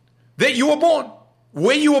that you were born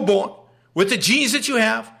where you were born, with the genes that you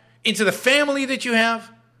have, into the family that you have.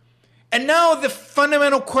 And now the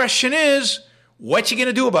fundamental question is, what you going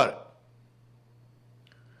to do about it?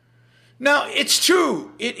 Now, it's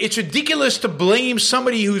true. It's ridiculous to blame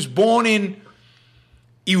somebody who's born in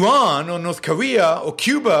Iran or North Korea or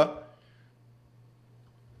Cuba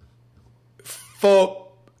for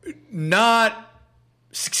not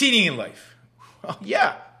succeeding in life. Well,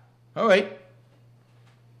 yeah, all right.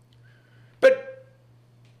 But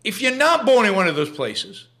if you're not born in one of those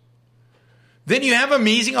places, then you have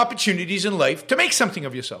amazing opportunities in life to make something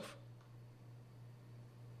of yourself.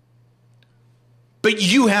 But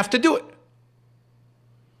you have to do it.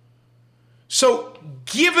 So,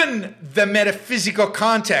 given the metaphysical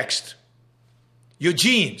context, your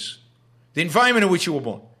genes, the environment in which you were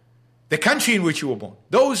born, the country in which you were born,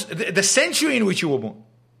 the century in which you were born.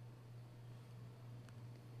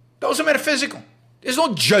 Those are metaphysical. There's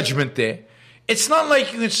no judgment there. It's not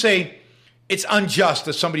like you can say it's unjust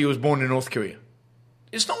that somebody was born in North Korea.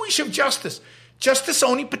 There's no issue of justice. Justice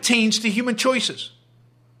only pertains to human choices.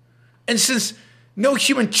 And since no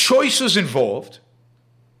human choice was involved,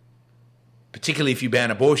 particularly if you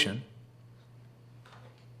ban abortion,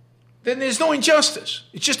 then there's no injustice.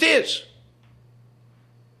 It just is.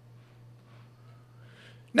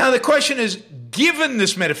 Now the question is, given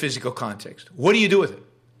this metaphysical context, what do you do with it?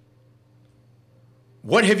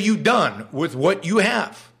 What have you done with what you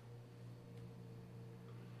have?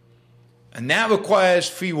 And that requires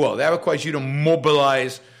free will. That requires you to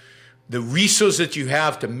mobilize the resources that you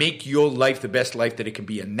have to make your life the best life that it can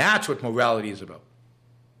be. And that's what morality is about.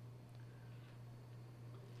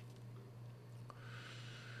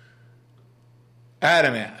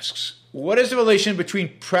 Adam asks, what is the relation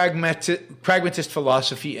between pragmatist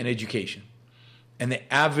philosophy and education, and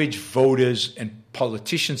the average voters and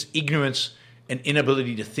politicians' ignorance and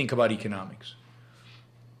inability to think about economics?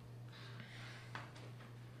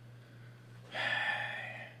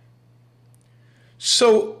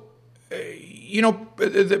 So,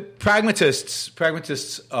 the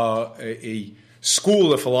pragmatists are a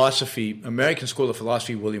school of philosophy, American school of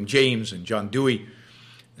philosophy, William James and John Dewey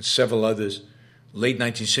and several others, late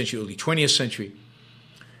 19th century, early 20th century.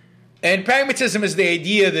 And pragmatism is the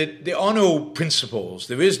idea that there are no principles.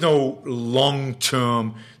 There is no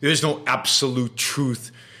long-term. There is no absolute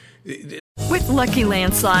truth. With Lucky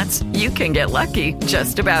Land Slots, you can get lucky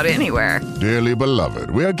just about anywhere. Dearly beloved,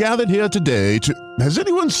 we are gathered here today to... Has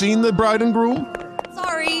anyone seen the bride and groom?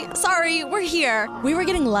 Sorry, we're here. We were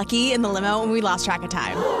getting lucky in the limo and we lost track of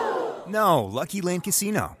time. No, Lucky Land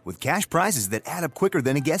Casino, with cash prizes that add up quicker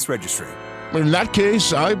than a guest registry. In that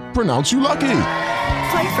case, I pronounce you lucky.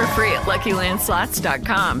 Play for free at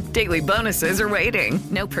LuckyLandSlots.com. Daily bonuses are waiting.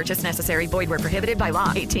 No purchase necessary. Void where prohibited by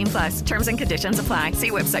law. 18+. Terms and conditions apply. See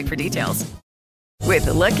website for details. With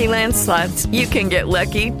the Lucky Land Slots, you can get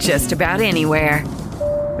lucky just about anywhere.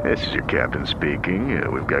 This is your captain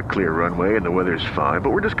speaking. We've got clear runway and the weather's fine, but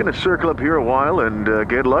we're just going to circle up here a while and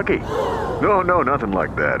get lucky. No, nothing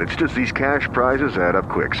like that. It's just these cash prizes add up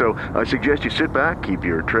quick. So I suggest you sit back, keep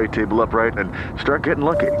your tray table upright, and start getting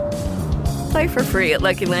lucky. Play for free at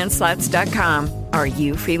LuckyLandSlots.com. Are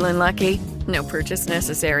you feeling lucky? No purchase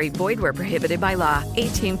necessary. Void where prohibited by law.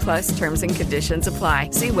 18+ terms and conditions apply.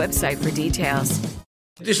 See website for details.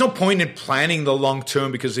 There's no point in planning the long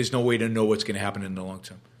term because there's no way to know what's going to happen in the long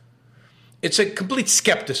term. It's a complete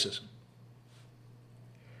skepticism.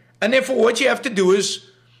 And therefore, what you have to do is,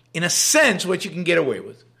 in a sense, what you can get away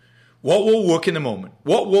with. What will work in the moment?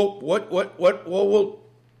 What will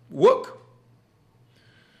work?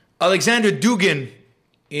 Alexander Dugin,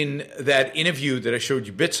 in that interview that I showed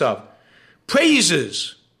you bits of,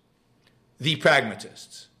 praises the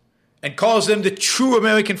pragmatists and calls them the true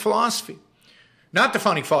American philosophy. Not the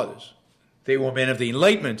Founding Fathers. They were men of the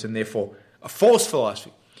Enlightenment and therefore a false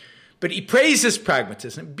philosophy. But he praises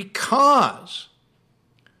pragmatism because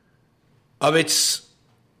of its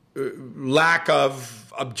lack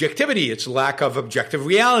of objectivity, its lack of objective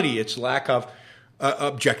reality, its lack of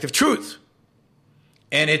objective truth,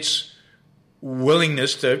 and its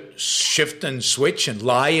willingness to shift and switch and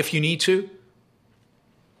lie if you need to.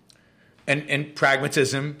 And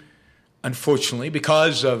pragmatism, unfortunately,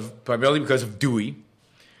 primarily because of Dewey,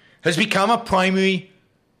 has become a primary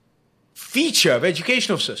feature of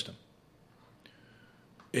educational system.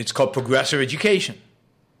 It's called progressive education.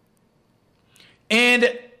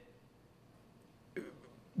 And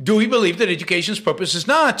Dewey believed that education's purpose is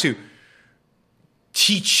not to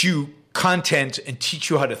teach you content and teach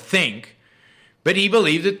you how to think, but he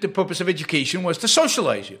believed that the purpose of education was to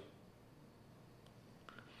socialize you.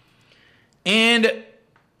 And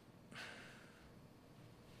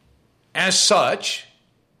as such,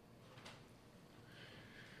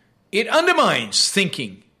 it undermines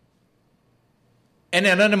thinking, and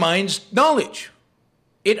it undermines knowledge.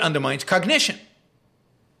 It undermines cognition.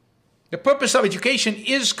 The purpose of education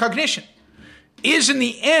is cognition, is in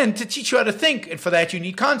the end to teach you how to think, and for that you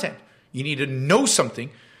need content. You need to know something,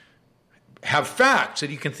 have facts that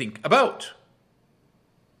you can think about.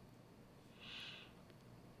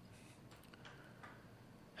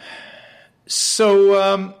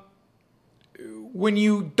 So when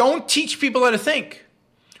you don't teach people how to think,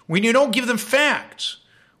 when you don't give them facts,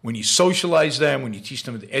 when you socialize them, when you teach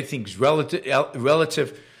them that everything's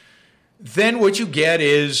relative, then what you get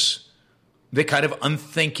is the kind of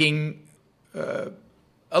unthinking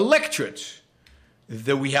electorate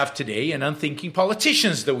that we have today and unthinking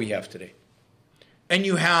politicians that we have today. And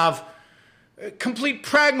you have complete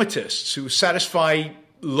pragmatists who satisfy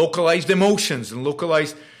localized emotions and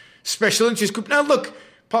localized special interest groups. Now, look,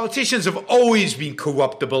 politicians have always been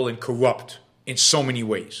corruptible and corrupt in so many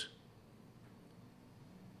ways.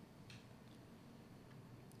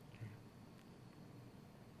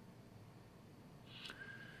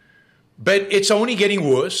 But it's only getting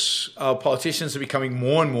worse. Politicians are becoming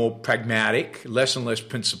more and more pragmatic, less and less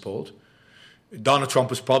principled. Donald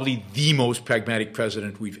Trump was probably the most pragmatic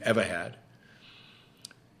president we've ever had.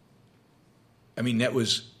 I mean, that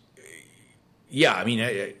was,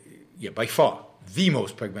 by far, the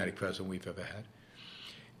most pragmatic president we've ever had.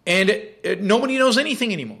 And nobody knows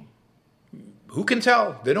anything anymore. Who can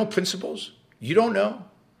tell? There are no principles. You don't know.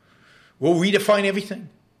 We'll redefine everything.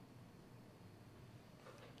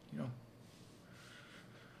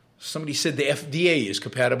 Somebody said the FDA is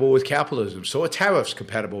compatible with capitalism. So are tariffs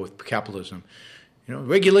compatible with capitalism.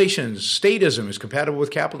 Regulations, statism is compatible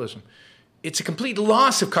with capitalism. It's a complete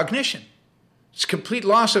loss of cognition. It's a complete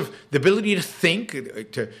loss of the ability to think,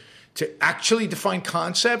 to actually define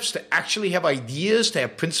concepts, to actually have ideas, to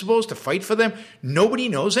have principles, to fight for them. Nobody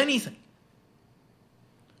knows anything.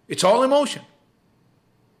 It's all emotion.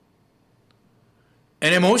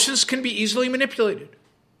 And emotions can be easily manipulated.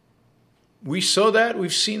 We saw that.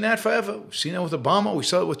 We've seen that forever. We've seen that with Obama. We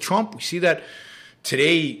saw it with Trump. We see that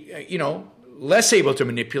today, less able to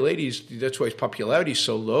manipulate. That's why his popularity is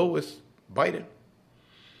so low with Biden.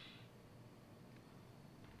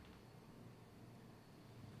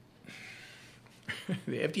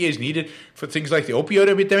 The FDA is needed for things like the opioid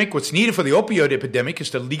epidemic. What's needed for the opioid epidemic is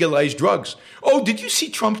to legalize drugs. Oh, did you see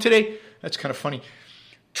Trump today? That's kind of funny.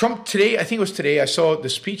 Trump today, I think it was today, I saw the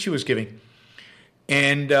speech he was giving.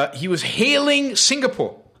 And he was hailing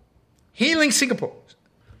Singapore. Hailing Singapore.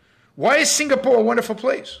 Why is Singapore a wonderful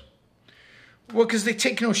place? Well, because they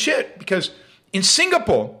take no shit. Because in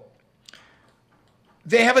Singapore,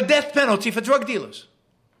 they have a death penalty for drug dealers.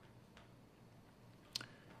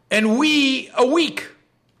 And we are weak.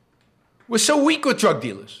 We're so weak with drug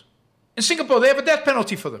dealers. In Singapore, they have a death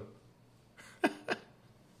penalty for them.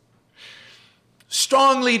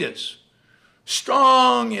 Strong leaders.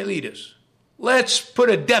 Strong leaders. Let's put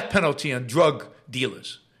a death penalty on drug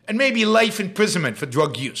dealers and maybe life imprisonment for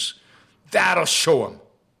drug use. That'll show them.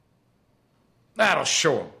 That'll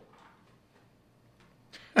show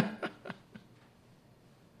them.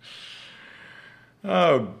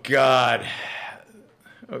 Oh, God.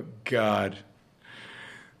 Oh, God.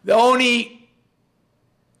 The only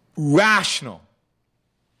rational,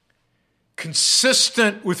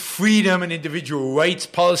 consistent with freedom and individual rights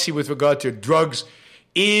policy with regard to drugs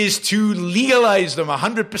is to legalize them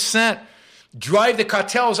 100%, drive the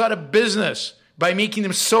cartels out of business by making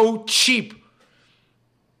them so cheap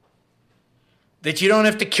that you don't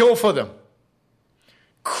have to kill for them.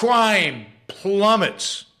 Crime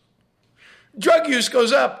plummets. Drug use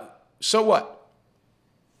goes up. So what?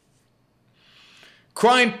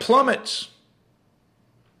 Crime plummets.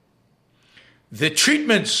 The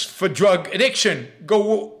treatments for drug addiction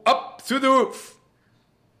go up through the roof.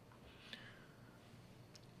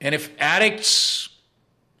 And if addicts,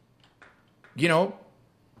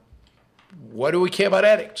 what do we care about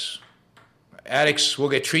addicts? Addicts will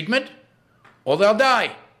get treatment or they'll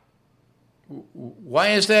die. Why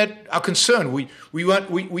is that our concern? We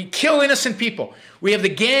kill innocent people. We have the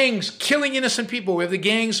gangs killing innocent people. We have the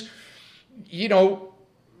gangs,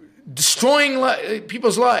 destroying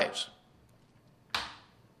people's lives.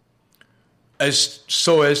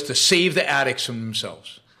 So as to save the addicts from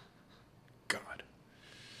themselves.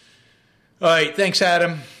 All right, thanks,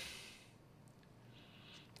 Adam.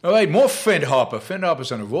 All right, more Friend Harper. Friend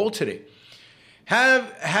Harper's on a roll today.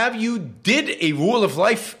 Have you did a rule of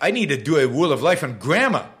life? I need to do a rule of life on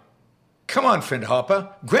grammar. Come on, Friend Harper.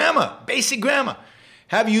 Grammar, basic grammar.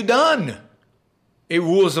 Have you done a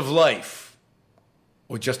rules of life,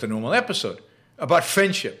 or just a normal episode, about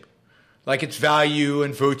friendship? Like its value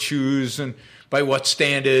and virtues and by what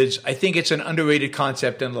standards. I think it's an underrated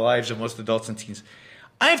concept in the lives of most adults and teens.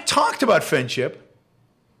 I've talked about friendship.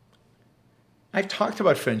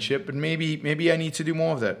 But maybe I need to do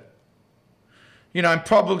more of that. I'm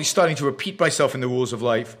probably starting to repeat myself in the rules of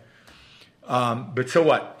life. But so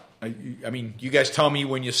what? I mean, you guys tell me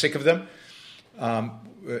when you're sick of them.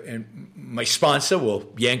 And my sponsor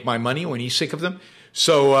will yank my money when he's sick of them.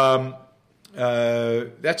 So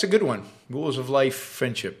that's a good one. Rules of life,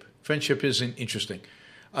 friendship. Friendship is interesting.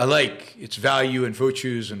 I like its value and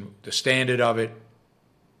virtues and the standard of it.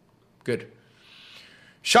 Good.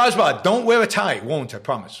 Shazbad, don't wear a tie. Won't, I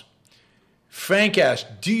promise. Frank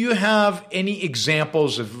asked, do you have any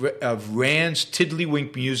examples of Rand's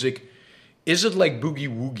tiddlywink music? Is it like boogie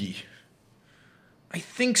woogie? I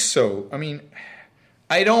think so. I mean,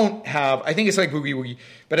 I think it's like Boogie Woogie,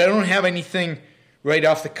 but I don't have anything right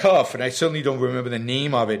off the cuff, and I certainly don't remember the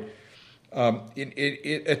name of it. At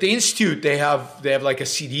the Institute, they have like a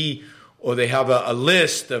CD, or they have a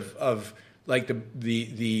list of like the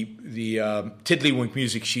Tiddlywink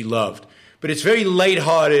music she loved. But it's very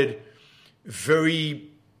lighthearted, very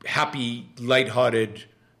happy, lighthearted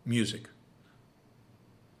music.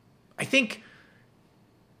 I think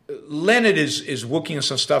Leonard is working on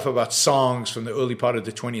some stuff about songs from the early part of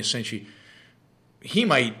the 20th century. He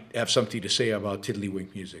might have something to say about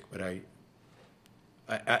Tiddlywink music, but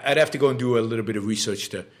I'd have to go and do a little bit of research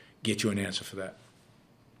to get you an answer for that.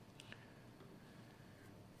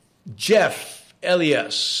 Jeff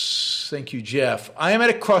Elias. Thank you, Jeff. I am at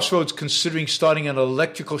a crossroads considering starting an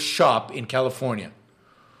electrical shop in California,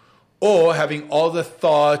 or having all the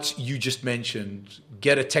thoughts you just mentioned,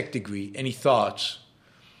 get a tech degree. Any thoughts?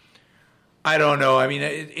 I don't know. I mean,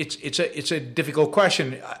 it's a difficult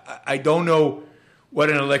question. I don't know what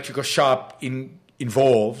an electrical shop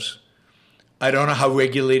involves. I don't know how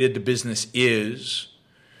regulated the business is.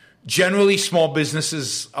 Generally, small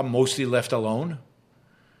businesses are mostly left alone.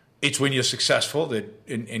 It's when you're successful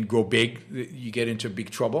and grow big that you get into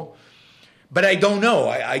big trouble. But I don't know.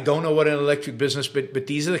 I don't know what an electric business, but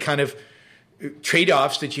these are the kind of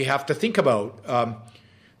trade-offs that you have to think about.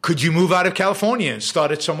 Could you move out of California and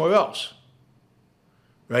start it somewhere else?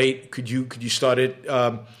 Right? Could you start it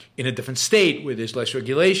in a different state where there's less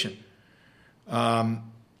regulation?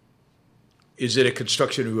 Is it a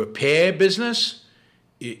construction and repair business?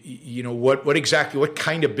 You know, what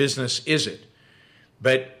kind of business is it?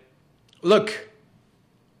 But look,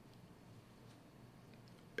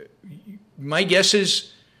 my guess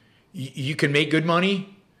is you can make good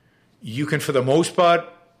money. You can, for the most part,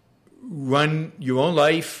 run your own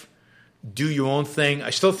life, do your own thing.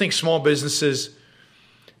 I still think small businesses,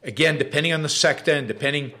 again, depending on the sector and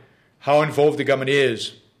depending how involved the government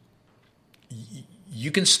is,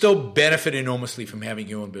 you can still benefit enormously from having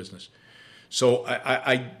your own business. So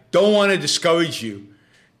I don't want to discourage you.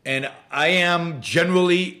 And I am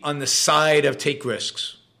generally on the side of take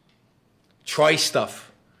risks. Try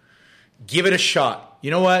stuff. Give it a shot. You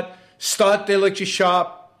know what? Start the electric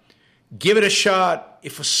shop. Give it a shot.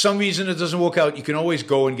 If for some reason it doesn't work out, you can always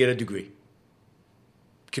go and get a degree.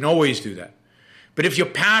 You can always do that. But if your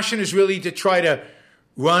passion is really to try to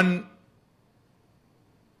run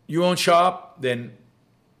your own shop, then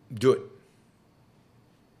do it.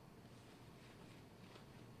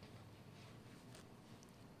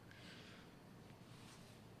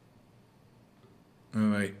 All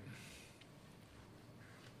right.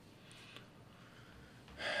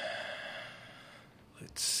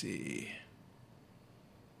 Let's see.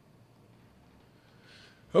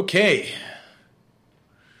 Okay.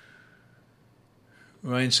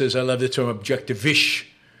 Ryan says, I love the term objective-ish.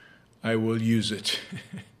 I will use it.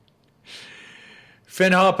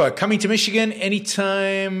 Fen Harper, coming to Michigan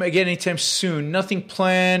anytime soon. Nothing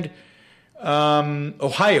planned.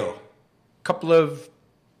 Ohio.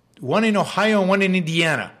 One in Ohio and one in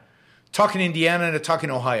Indiana. Talking Indiana and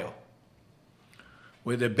talking Ohio,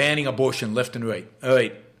 where they're banning abortion left and right. All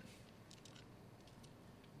right.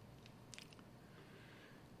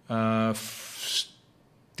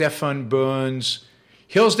 Stefan Burns.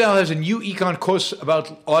 Hillsdale has a new econ course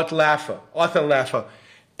about Arthur Laffer,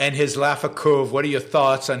 and his Laffer curve. What are your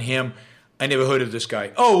thoughts on him? I never heard of this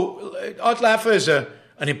guy. Oh, Arthur Laffer is an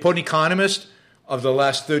important economist of the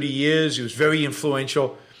last 30 years. He was very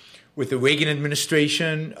influential with the Reagan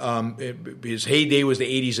administration. His heyday was the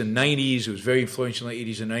 80s and 90s. He was very influential in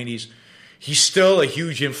the 80s and 90s. He's still a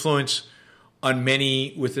huge influence on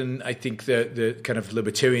many within, I think, the kind of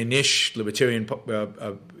libertarian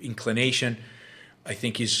inclination. I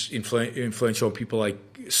think he's influential on people like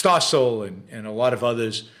Stossel and a lot of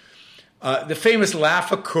others. The famous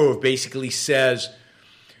Laffer curve basically says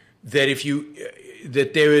that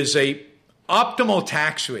that there is a optimal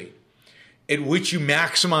tax rate at which you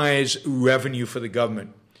maximize revenue for the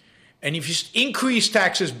government. And if you increase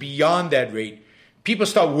taxes beyond that rate, people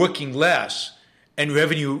start working less and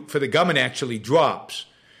revenue for the government actually drops.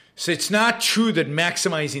 So it's not true that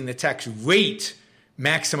maximizing the tax rate,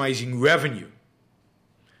 maximizing revenue.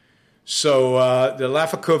 So the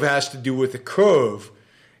Laffer curve has to do with the curve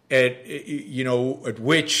at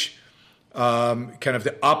which kind of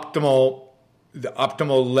the optimal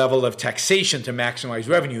level of taxation to maximize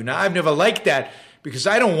revenue. Now, I've never liked that because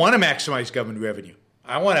I don't want to maximize government revenue.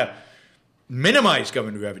 I want to minimize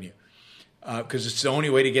government revenue because it's the only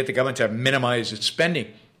way to get the government to minimize its spending.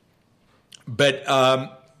 But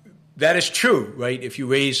that is true, right? If you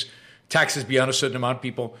raise taxes beyond a certain amount,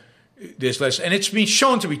 people there's less. And it's been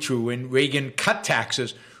shown to be true. When Reagan cut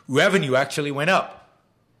taxes, revenue actually went up.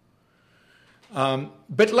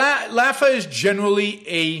 But Laffer is generally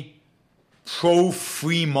a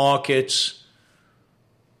pro-free markets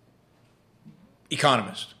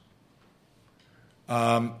economist.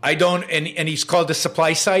 And he's called the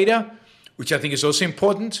supply sider, which I think is also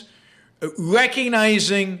important.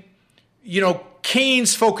 Recognizing,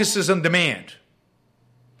 Keynes focuses on demand.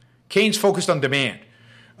 Keynes focused on demand.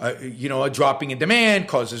 A dropping in demand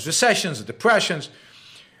causes recessions, depressions,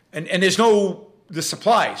 and there's the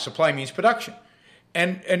supply. Supply means production.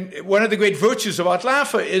 And one of the great virtues about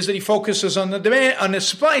Laffer is that he focuses on the demand, on the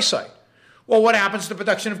supply side. Well, what happens to the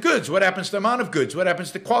production of goods? What happens to the amount of goods? What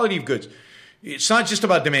happens to the quality of goods? It's not just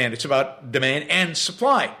about demand. It's about demand and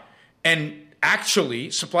supply. And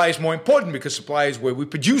actually, supply is more important because supply is where we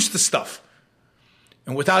produce the stuff.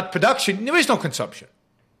 And without production, there is no consumption.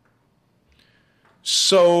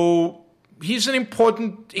 So he's an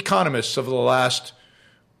important economist over the last,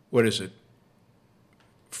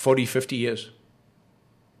 40, 50 years.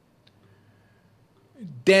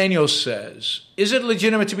 Daniel says, is it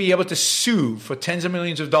legitimate to be able to sue for tens of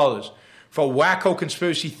millions of dollars for a wacko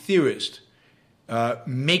conspiracy theorist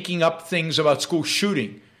making up things about school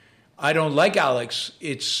shooting? I don't like Alex.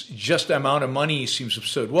 It's just the amount of money seems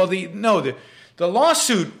absurd. Well, the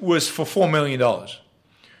lawsuit was for $4 million.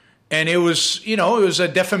 And it was, it was a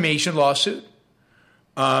defamation lawsuit.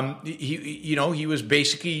 He was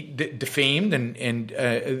basically defamed and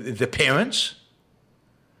the parents.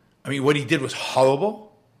 I mean, what he did was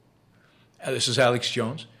horrible. This is Alex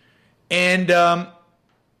Jones. And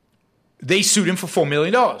they sued him for $4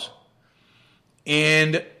 million.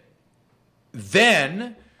 And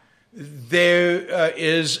then there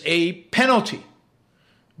is a penalty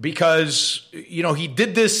because, he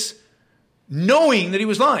did this knowing that he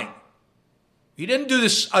was lying. He didn't do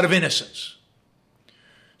this out of innocence.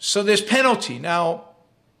 So there's penalty. Now,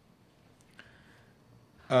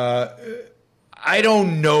 I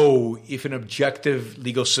don't know if an objective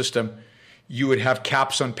legal system you would have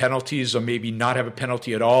caps on penalties or maybe not have a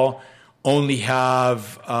penalty at all, only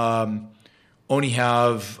have the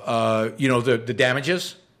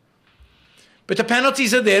damages. But the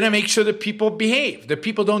penalties are there to make sure that people behave, that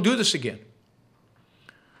people don't do this again.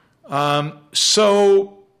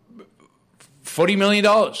 So $40 million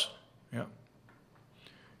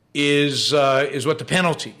is what the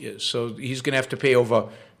penalty is. So he's going to have to pay over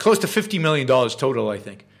close to $50 million total, I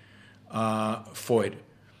think, for it.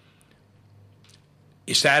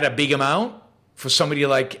 Is that a big amount for somebody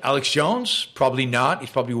like Alex Jones? Probably not. He's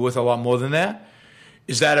probably worth a lot more than that.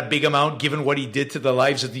 Is that a big amount given what he did to the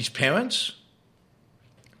lives of these parents?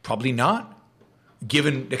 Probably not.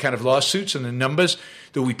 Given the kind of lawsuits and the numbers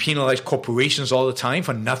that we penalize corporations all the time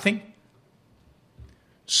for nothing.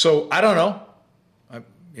 So I don't know.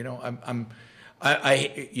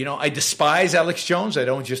 I despise Alex Jones. I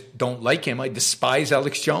don't like him. I despise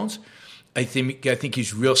Alex Jones. I think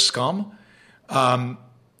he's real scum.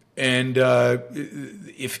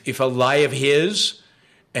 If a lie of his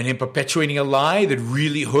and him perpetuating a lie that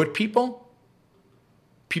really hurt people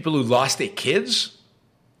who lost their kids,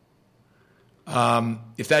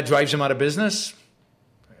 if that drives him out of business.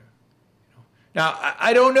 Now,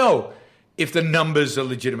 I don't know if the numbers are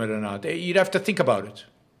legitimate or not. You'd have to think about it.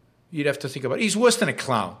 He's worse than a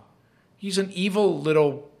clown. He's an evil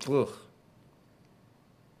little... Ugh.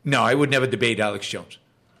 No, I would never debate Alex Jones.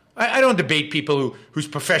 I don't debate people whose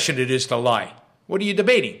profession it is to lie. What are you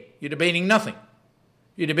debating? You're debating nothing.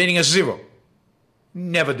 You're debating a zero.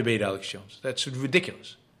 Never debate Alex Jones. That's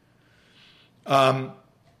ridiculous.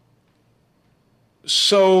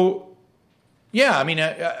 So, yeah, I mean,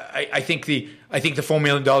 I think the $4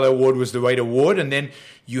 million award was the right award, and then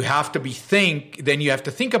you have to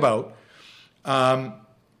think about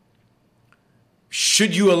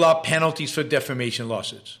should you allow penalties for defamation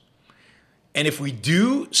lawsuits? And if we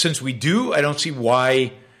do, since we do, I don't see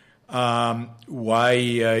why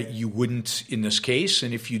you wouldn't in this case.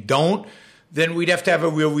 And if you don't, then we'd have to have a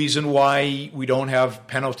real reason why we don't have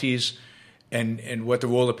penalties and what the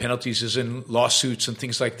role of penalties is in lawsuits and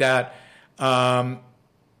things like that.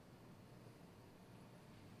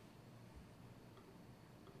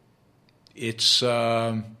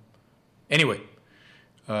 Anyway.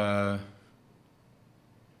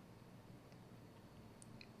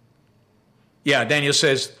 Yeah, Daniel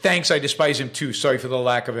says, thanks, I despise him too. Sorry for the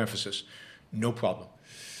lack of emphasis. No problem.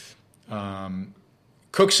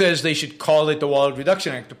 Cook says they should call it the Wallet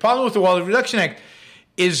Reduction Act. The problem with the Wallet Reduction Act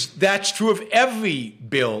is that's true of every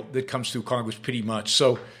bill that comes through Congress pretty much.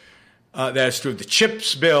 So that's true of the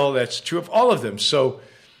CHIPS bill. That's true of all of them. So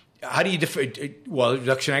how do you define Wealth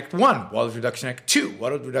Reduction Act 1, Wealth Reduction Act 2,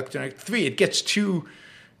 Wealth Reduction Act 3? It gets too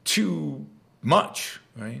much,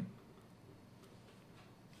 right?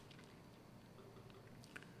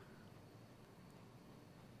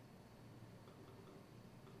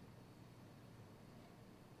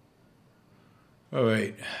 All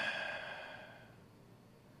right.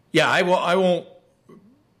 Yeah, I won't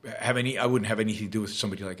have any. I wouldn't have anything to do with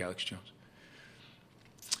somebody like Alex Jones.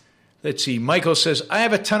 Let's see. Michael says, I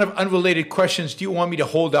have a ton of unrelated questions. Do you want me to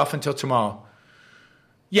hold off until tomorrow?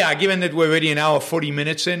 Yeah, given that we're already an hour, 40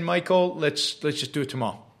 minutes in, Michael, let's just do it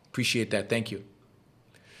tomorrow. Appreciate that. Thank you.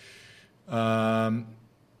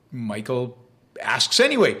 Michael asks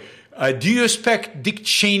anyway, do you respect Dick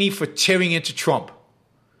Cheney for tearing into Trump?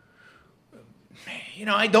 You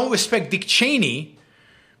know, I don't respect Dick Cheney,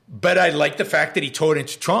 but I like the fact that he tore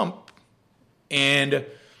into Trump. And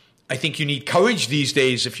I think you need courage these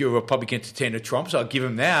days if you're a Republican to tear into Trump, so I'll give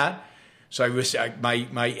him that. So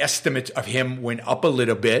my estimate of him went up a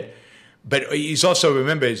little bit. But he's also,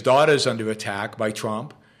 remember, his daughter's under attack by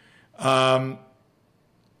Trump. But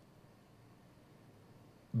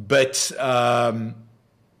I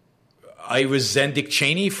resent Dick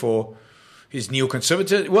Cheney for his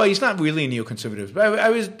neoconservative. Well, he's not really a neoconservative, but I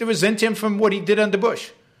resent him from what he did under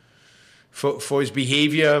Bush, for his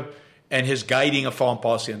behavior and his guiding of foreign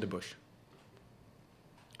policy under Bush.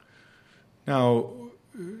 Now,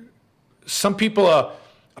 some people are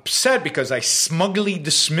upset because I smugly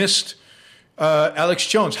dismissed Alex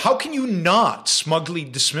Jones. How can you not smugly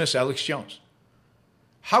dismiss Alex Jones?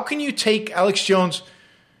 How can you take Alex Jones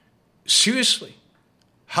seriously?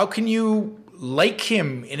 How can you like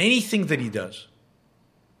him in anything that he does?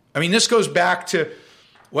 I mean, this goes back to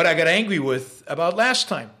what I got angry with about last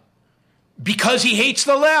time. Because he hates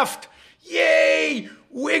the left. Yay!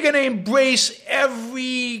 We're going to embrace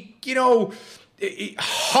every,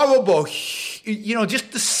 horrible,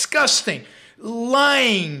 just disgusting,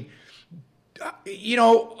 lying,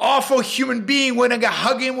 awful human being. We're going to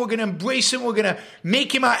hug him. We're going to embrace him. We're going to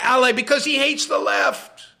make him our ally because he hates the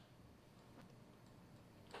left.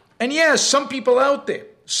 And yes, some people out there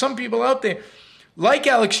like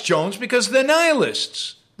Alex Jones because they're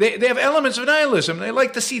nihilists. They have elements of nihilism. They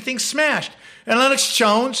like to see things smashed. And Alex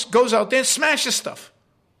Jones goes out there and smashes stuff.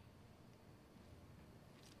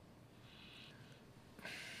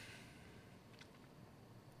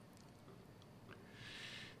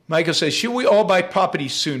 Michael says, should we all buy property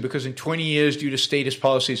soon? Because in 20 years, due to status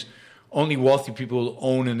policies, only wealthy people will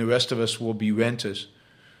own and the rest of us will be renters.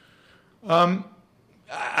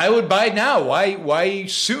 I would buy it now. Why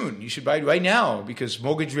soon? You should buy it right now because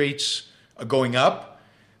mortgage rates are going up.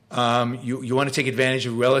 You want to take advantage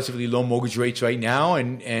of relatively low mortgage rates right now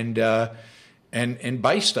and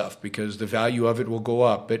buy stuff because the value of it will go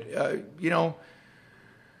up. But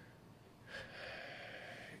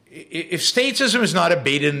if statism is not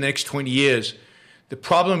abated in the next 20 years, the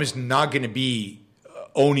problem is not going to be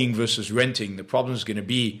owning versus renting. The problem is going to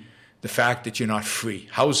be the fact that you're not free.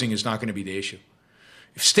 Housing is not going to be the issue.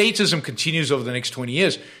 If statism continues over the next 20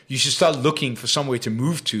 years, you should start looking for somewhere to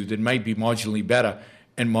move to that might be marginally better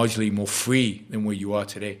and marginally more free than where you are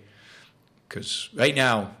today. Because right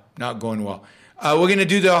now, not going well. We're going to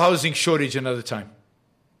do the housing shortage another time.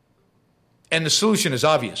 And the solution is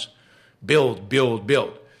obvious. Build, build,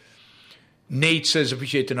 build. Nate says,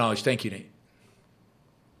 appreciate the knowledge. Thank you, Nate.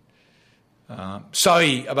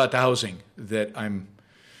 Sorry about the housing that I'm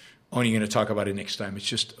only going to talk about it next time. It's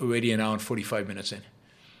just already an hour and 45 minutes in.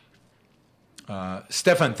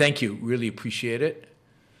 Stefan, thank you. Really appreciate it.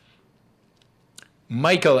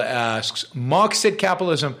 Michael asks, Marx said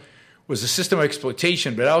capitalism was a system of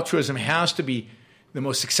exploitation, but altruism has to be the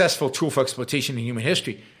most successful tool for exploitation in human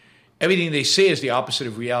history. Everything they say is the opposite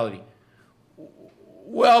of reality.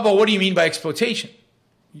 Well, but what do you mean by exploitation?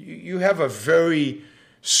 You have a very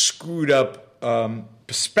screwed up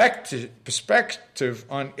perspective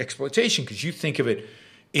on exploitation because you think of it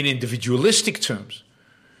in individualistic terms.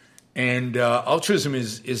 And altruism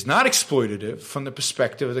is not exploitative from the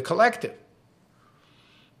perspective of the collective.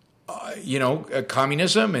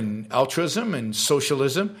 Communism and altruism and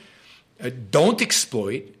socialism don't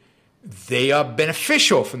exploit. They are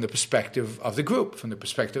beneficial from the perspective of the group, from the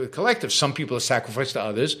perspective of the collective. Some people are sacrificed to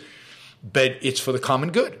others, but it's for the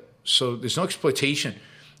common good. So there's no exploitation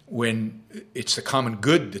when it's the common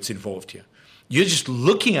good that's involved here. You're just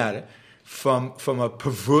looking at it from a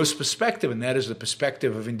perverse perspective, and that is the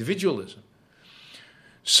perspective of individualism.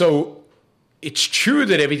 So it's true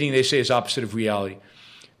that everything they say is opposite of reality,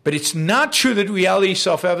 but it's not true that reality is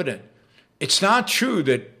self-evident. It's not true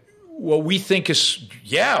that what we think is,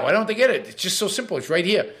 why don't they get it? It's just so simple. It's right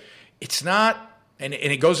here. It's not And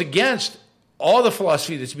it goes against all the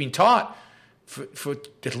philosophy that's been taught for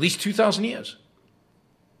at least 2,000 years.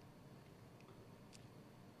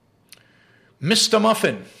 Mr.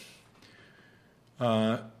 Muffin.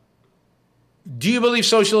 Do you believe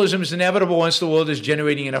socialism is inevitable once the world is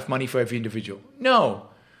generating enough money for every individual? No.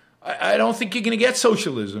 I don't think you're going to get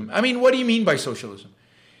socialism. I mean, what do you mean by socialism?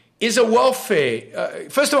 Is a welfare...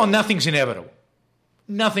 first of all, nothing's inevitable.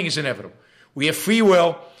 Nothing is inevitable. We have free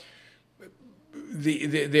will.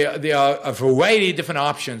 There are a variety of different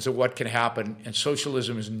options of what can happen, and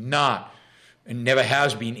socialism is not and never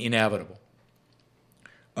has been inevitable.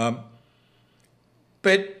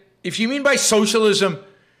 But if you mean by socialism,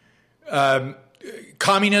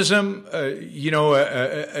 communism,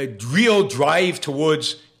 a real drive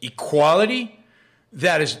towards equality,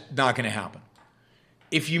 that is not going to happen.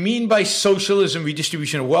 If you mean by socialism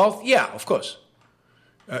redistribution of wealth, yeah, of course.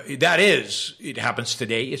 It happens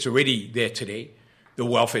today. It's already there today, the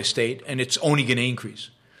welfare state, and it's only going to increase.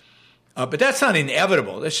 But that's not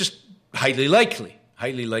inevitable. That's just highly likely.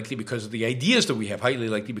 Highly likely because of the ideas that we have. Highly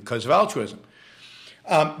likely because of altruism.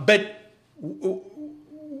 But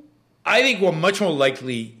I think we're much more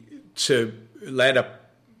likely to land up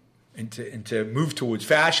and to move towards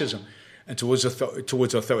fascism and towards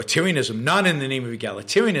authoritarianism, not in the name of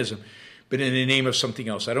egalitarianism, but in the name of something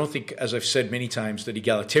else. I don't think, as I've said many times, that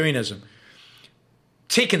egalitarianism,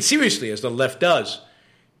 taken seriously as the left does,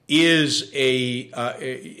 is a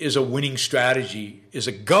winning strategy, is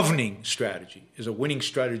a governing strategy, is a winning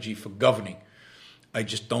strategy for governing. I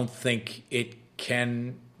just don't think it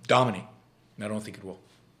can dominate. I don't think it will.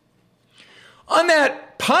 On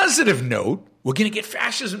that positive note, we're going to get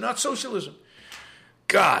fascism, not socialism.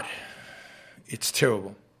 God, it's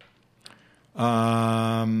terrible.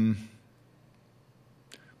 Paul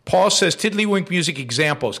says, Tiddlywink music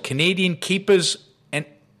examples, Canadian Keepers and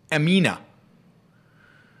Amina.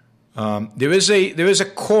 There is a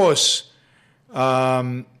course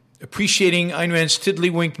appreciating Ayn Rand's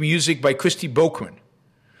Tiddlywink music by Christy Boakman.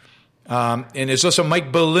 And there's also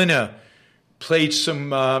Mike Berliner played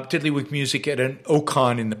some Tiddlywink music at an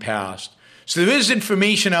Ocon in the past. So there is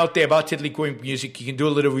information out there about Tiddlywink music. You can do a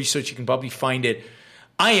little research. You can probably find it.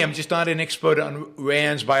 I am just not an expert on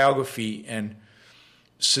Rand's biography and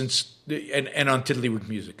on Tiddlywink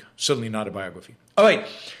music. Certainly not a biography. All right.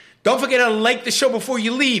 Don't forget to like the show before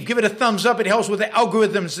you leave. Give it a thumbs up. It helps with the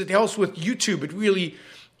algorithms. It helps with YouTube. It really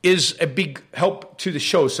is a big help to the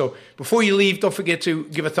show. So before you leave, don't forget to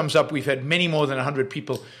give a thumbs up. We've had many more than 100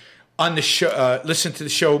 people on the show, listen to the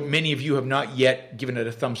show. Many of you have not yet given it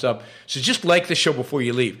a thumbs up. So just like the show before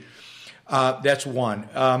you leave. That's one.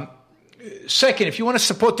 Second, if you want to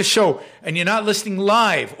support the show and you're not listening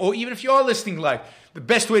live, or even if you are listening live, the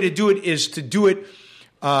best way to do it is to do it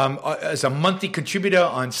as a monthly contributor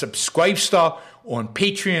on Subscribestar, or on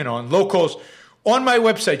Patreon, or on Locals, on my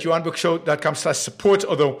website, JohanBrookShow.com/support,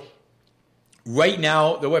 although right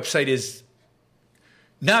now the website is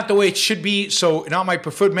not the way it should be, so not my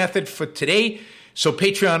preferred method for today. So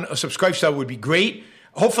Patreon or Subscribestar would be great.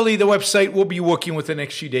 Hopefully the website will be working within the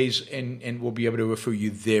next few days, and we'll be able to refer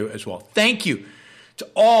you there as well. Thank you to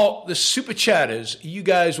all the super chatters. You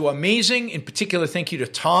guys were amazing. In particular, thank you to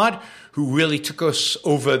Todd, who really took us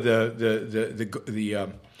over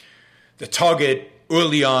the target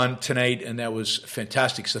early on tonight, and that was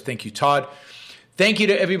fantastic. So thank you, Todd. Thank you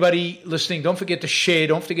to everybody listening. Don't forget to share.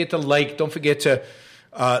 Don't forget to like. Don't forget to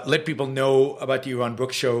let people know about the Yaron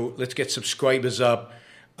Brook Show. Let's get subscribers up.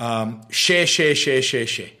 Share.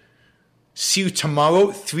 See you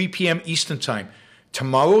tomorrow, 3 p.m. Eastern Time.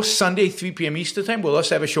 Tomorrow, Sunday, 3 p.m. Eastern Time. We'll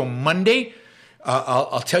also have a show Monday.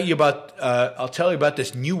 I'll tell you about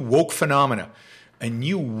this new woke phenomena, a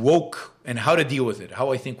new woke, and how to deal with it.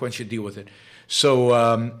 How I think one should deal with it.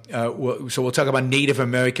 So we'll talk about Native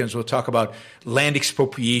Americans. We'll talk about land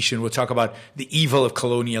expropriation. We'll talk about the evil of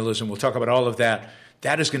colonialism. We'll talk about all of that.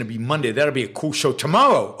 That is going to be Monday. That'll be a cool show.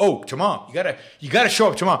 Tomorrow. You gotta show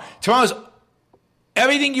up tomorrow. Tomorrow's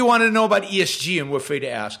everything you want to know about ESG, and we're afraid to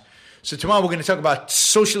ask. So tomorrow we're going to talk about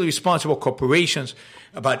socially responsible corporations,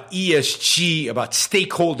 about ESG, about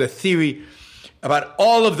stakeholder theory, about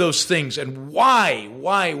all of those things, and why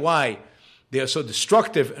they are so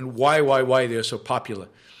destructive, and why they are so popular.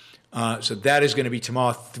 So that is going to be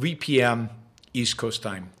tomorrow, 3 p.m. East Coast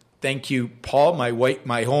time. Thank you, Paul.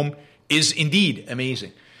 My home is indeed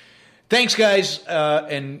amazing. Thanks, guys,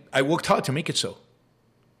 and I worked hard to make it so.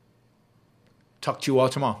 Talk to you all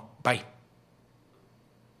tomorrow. Bye.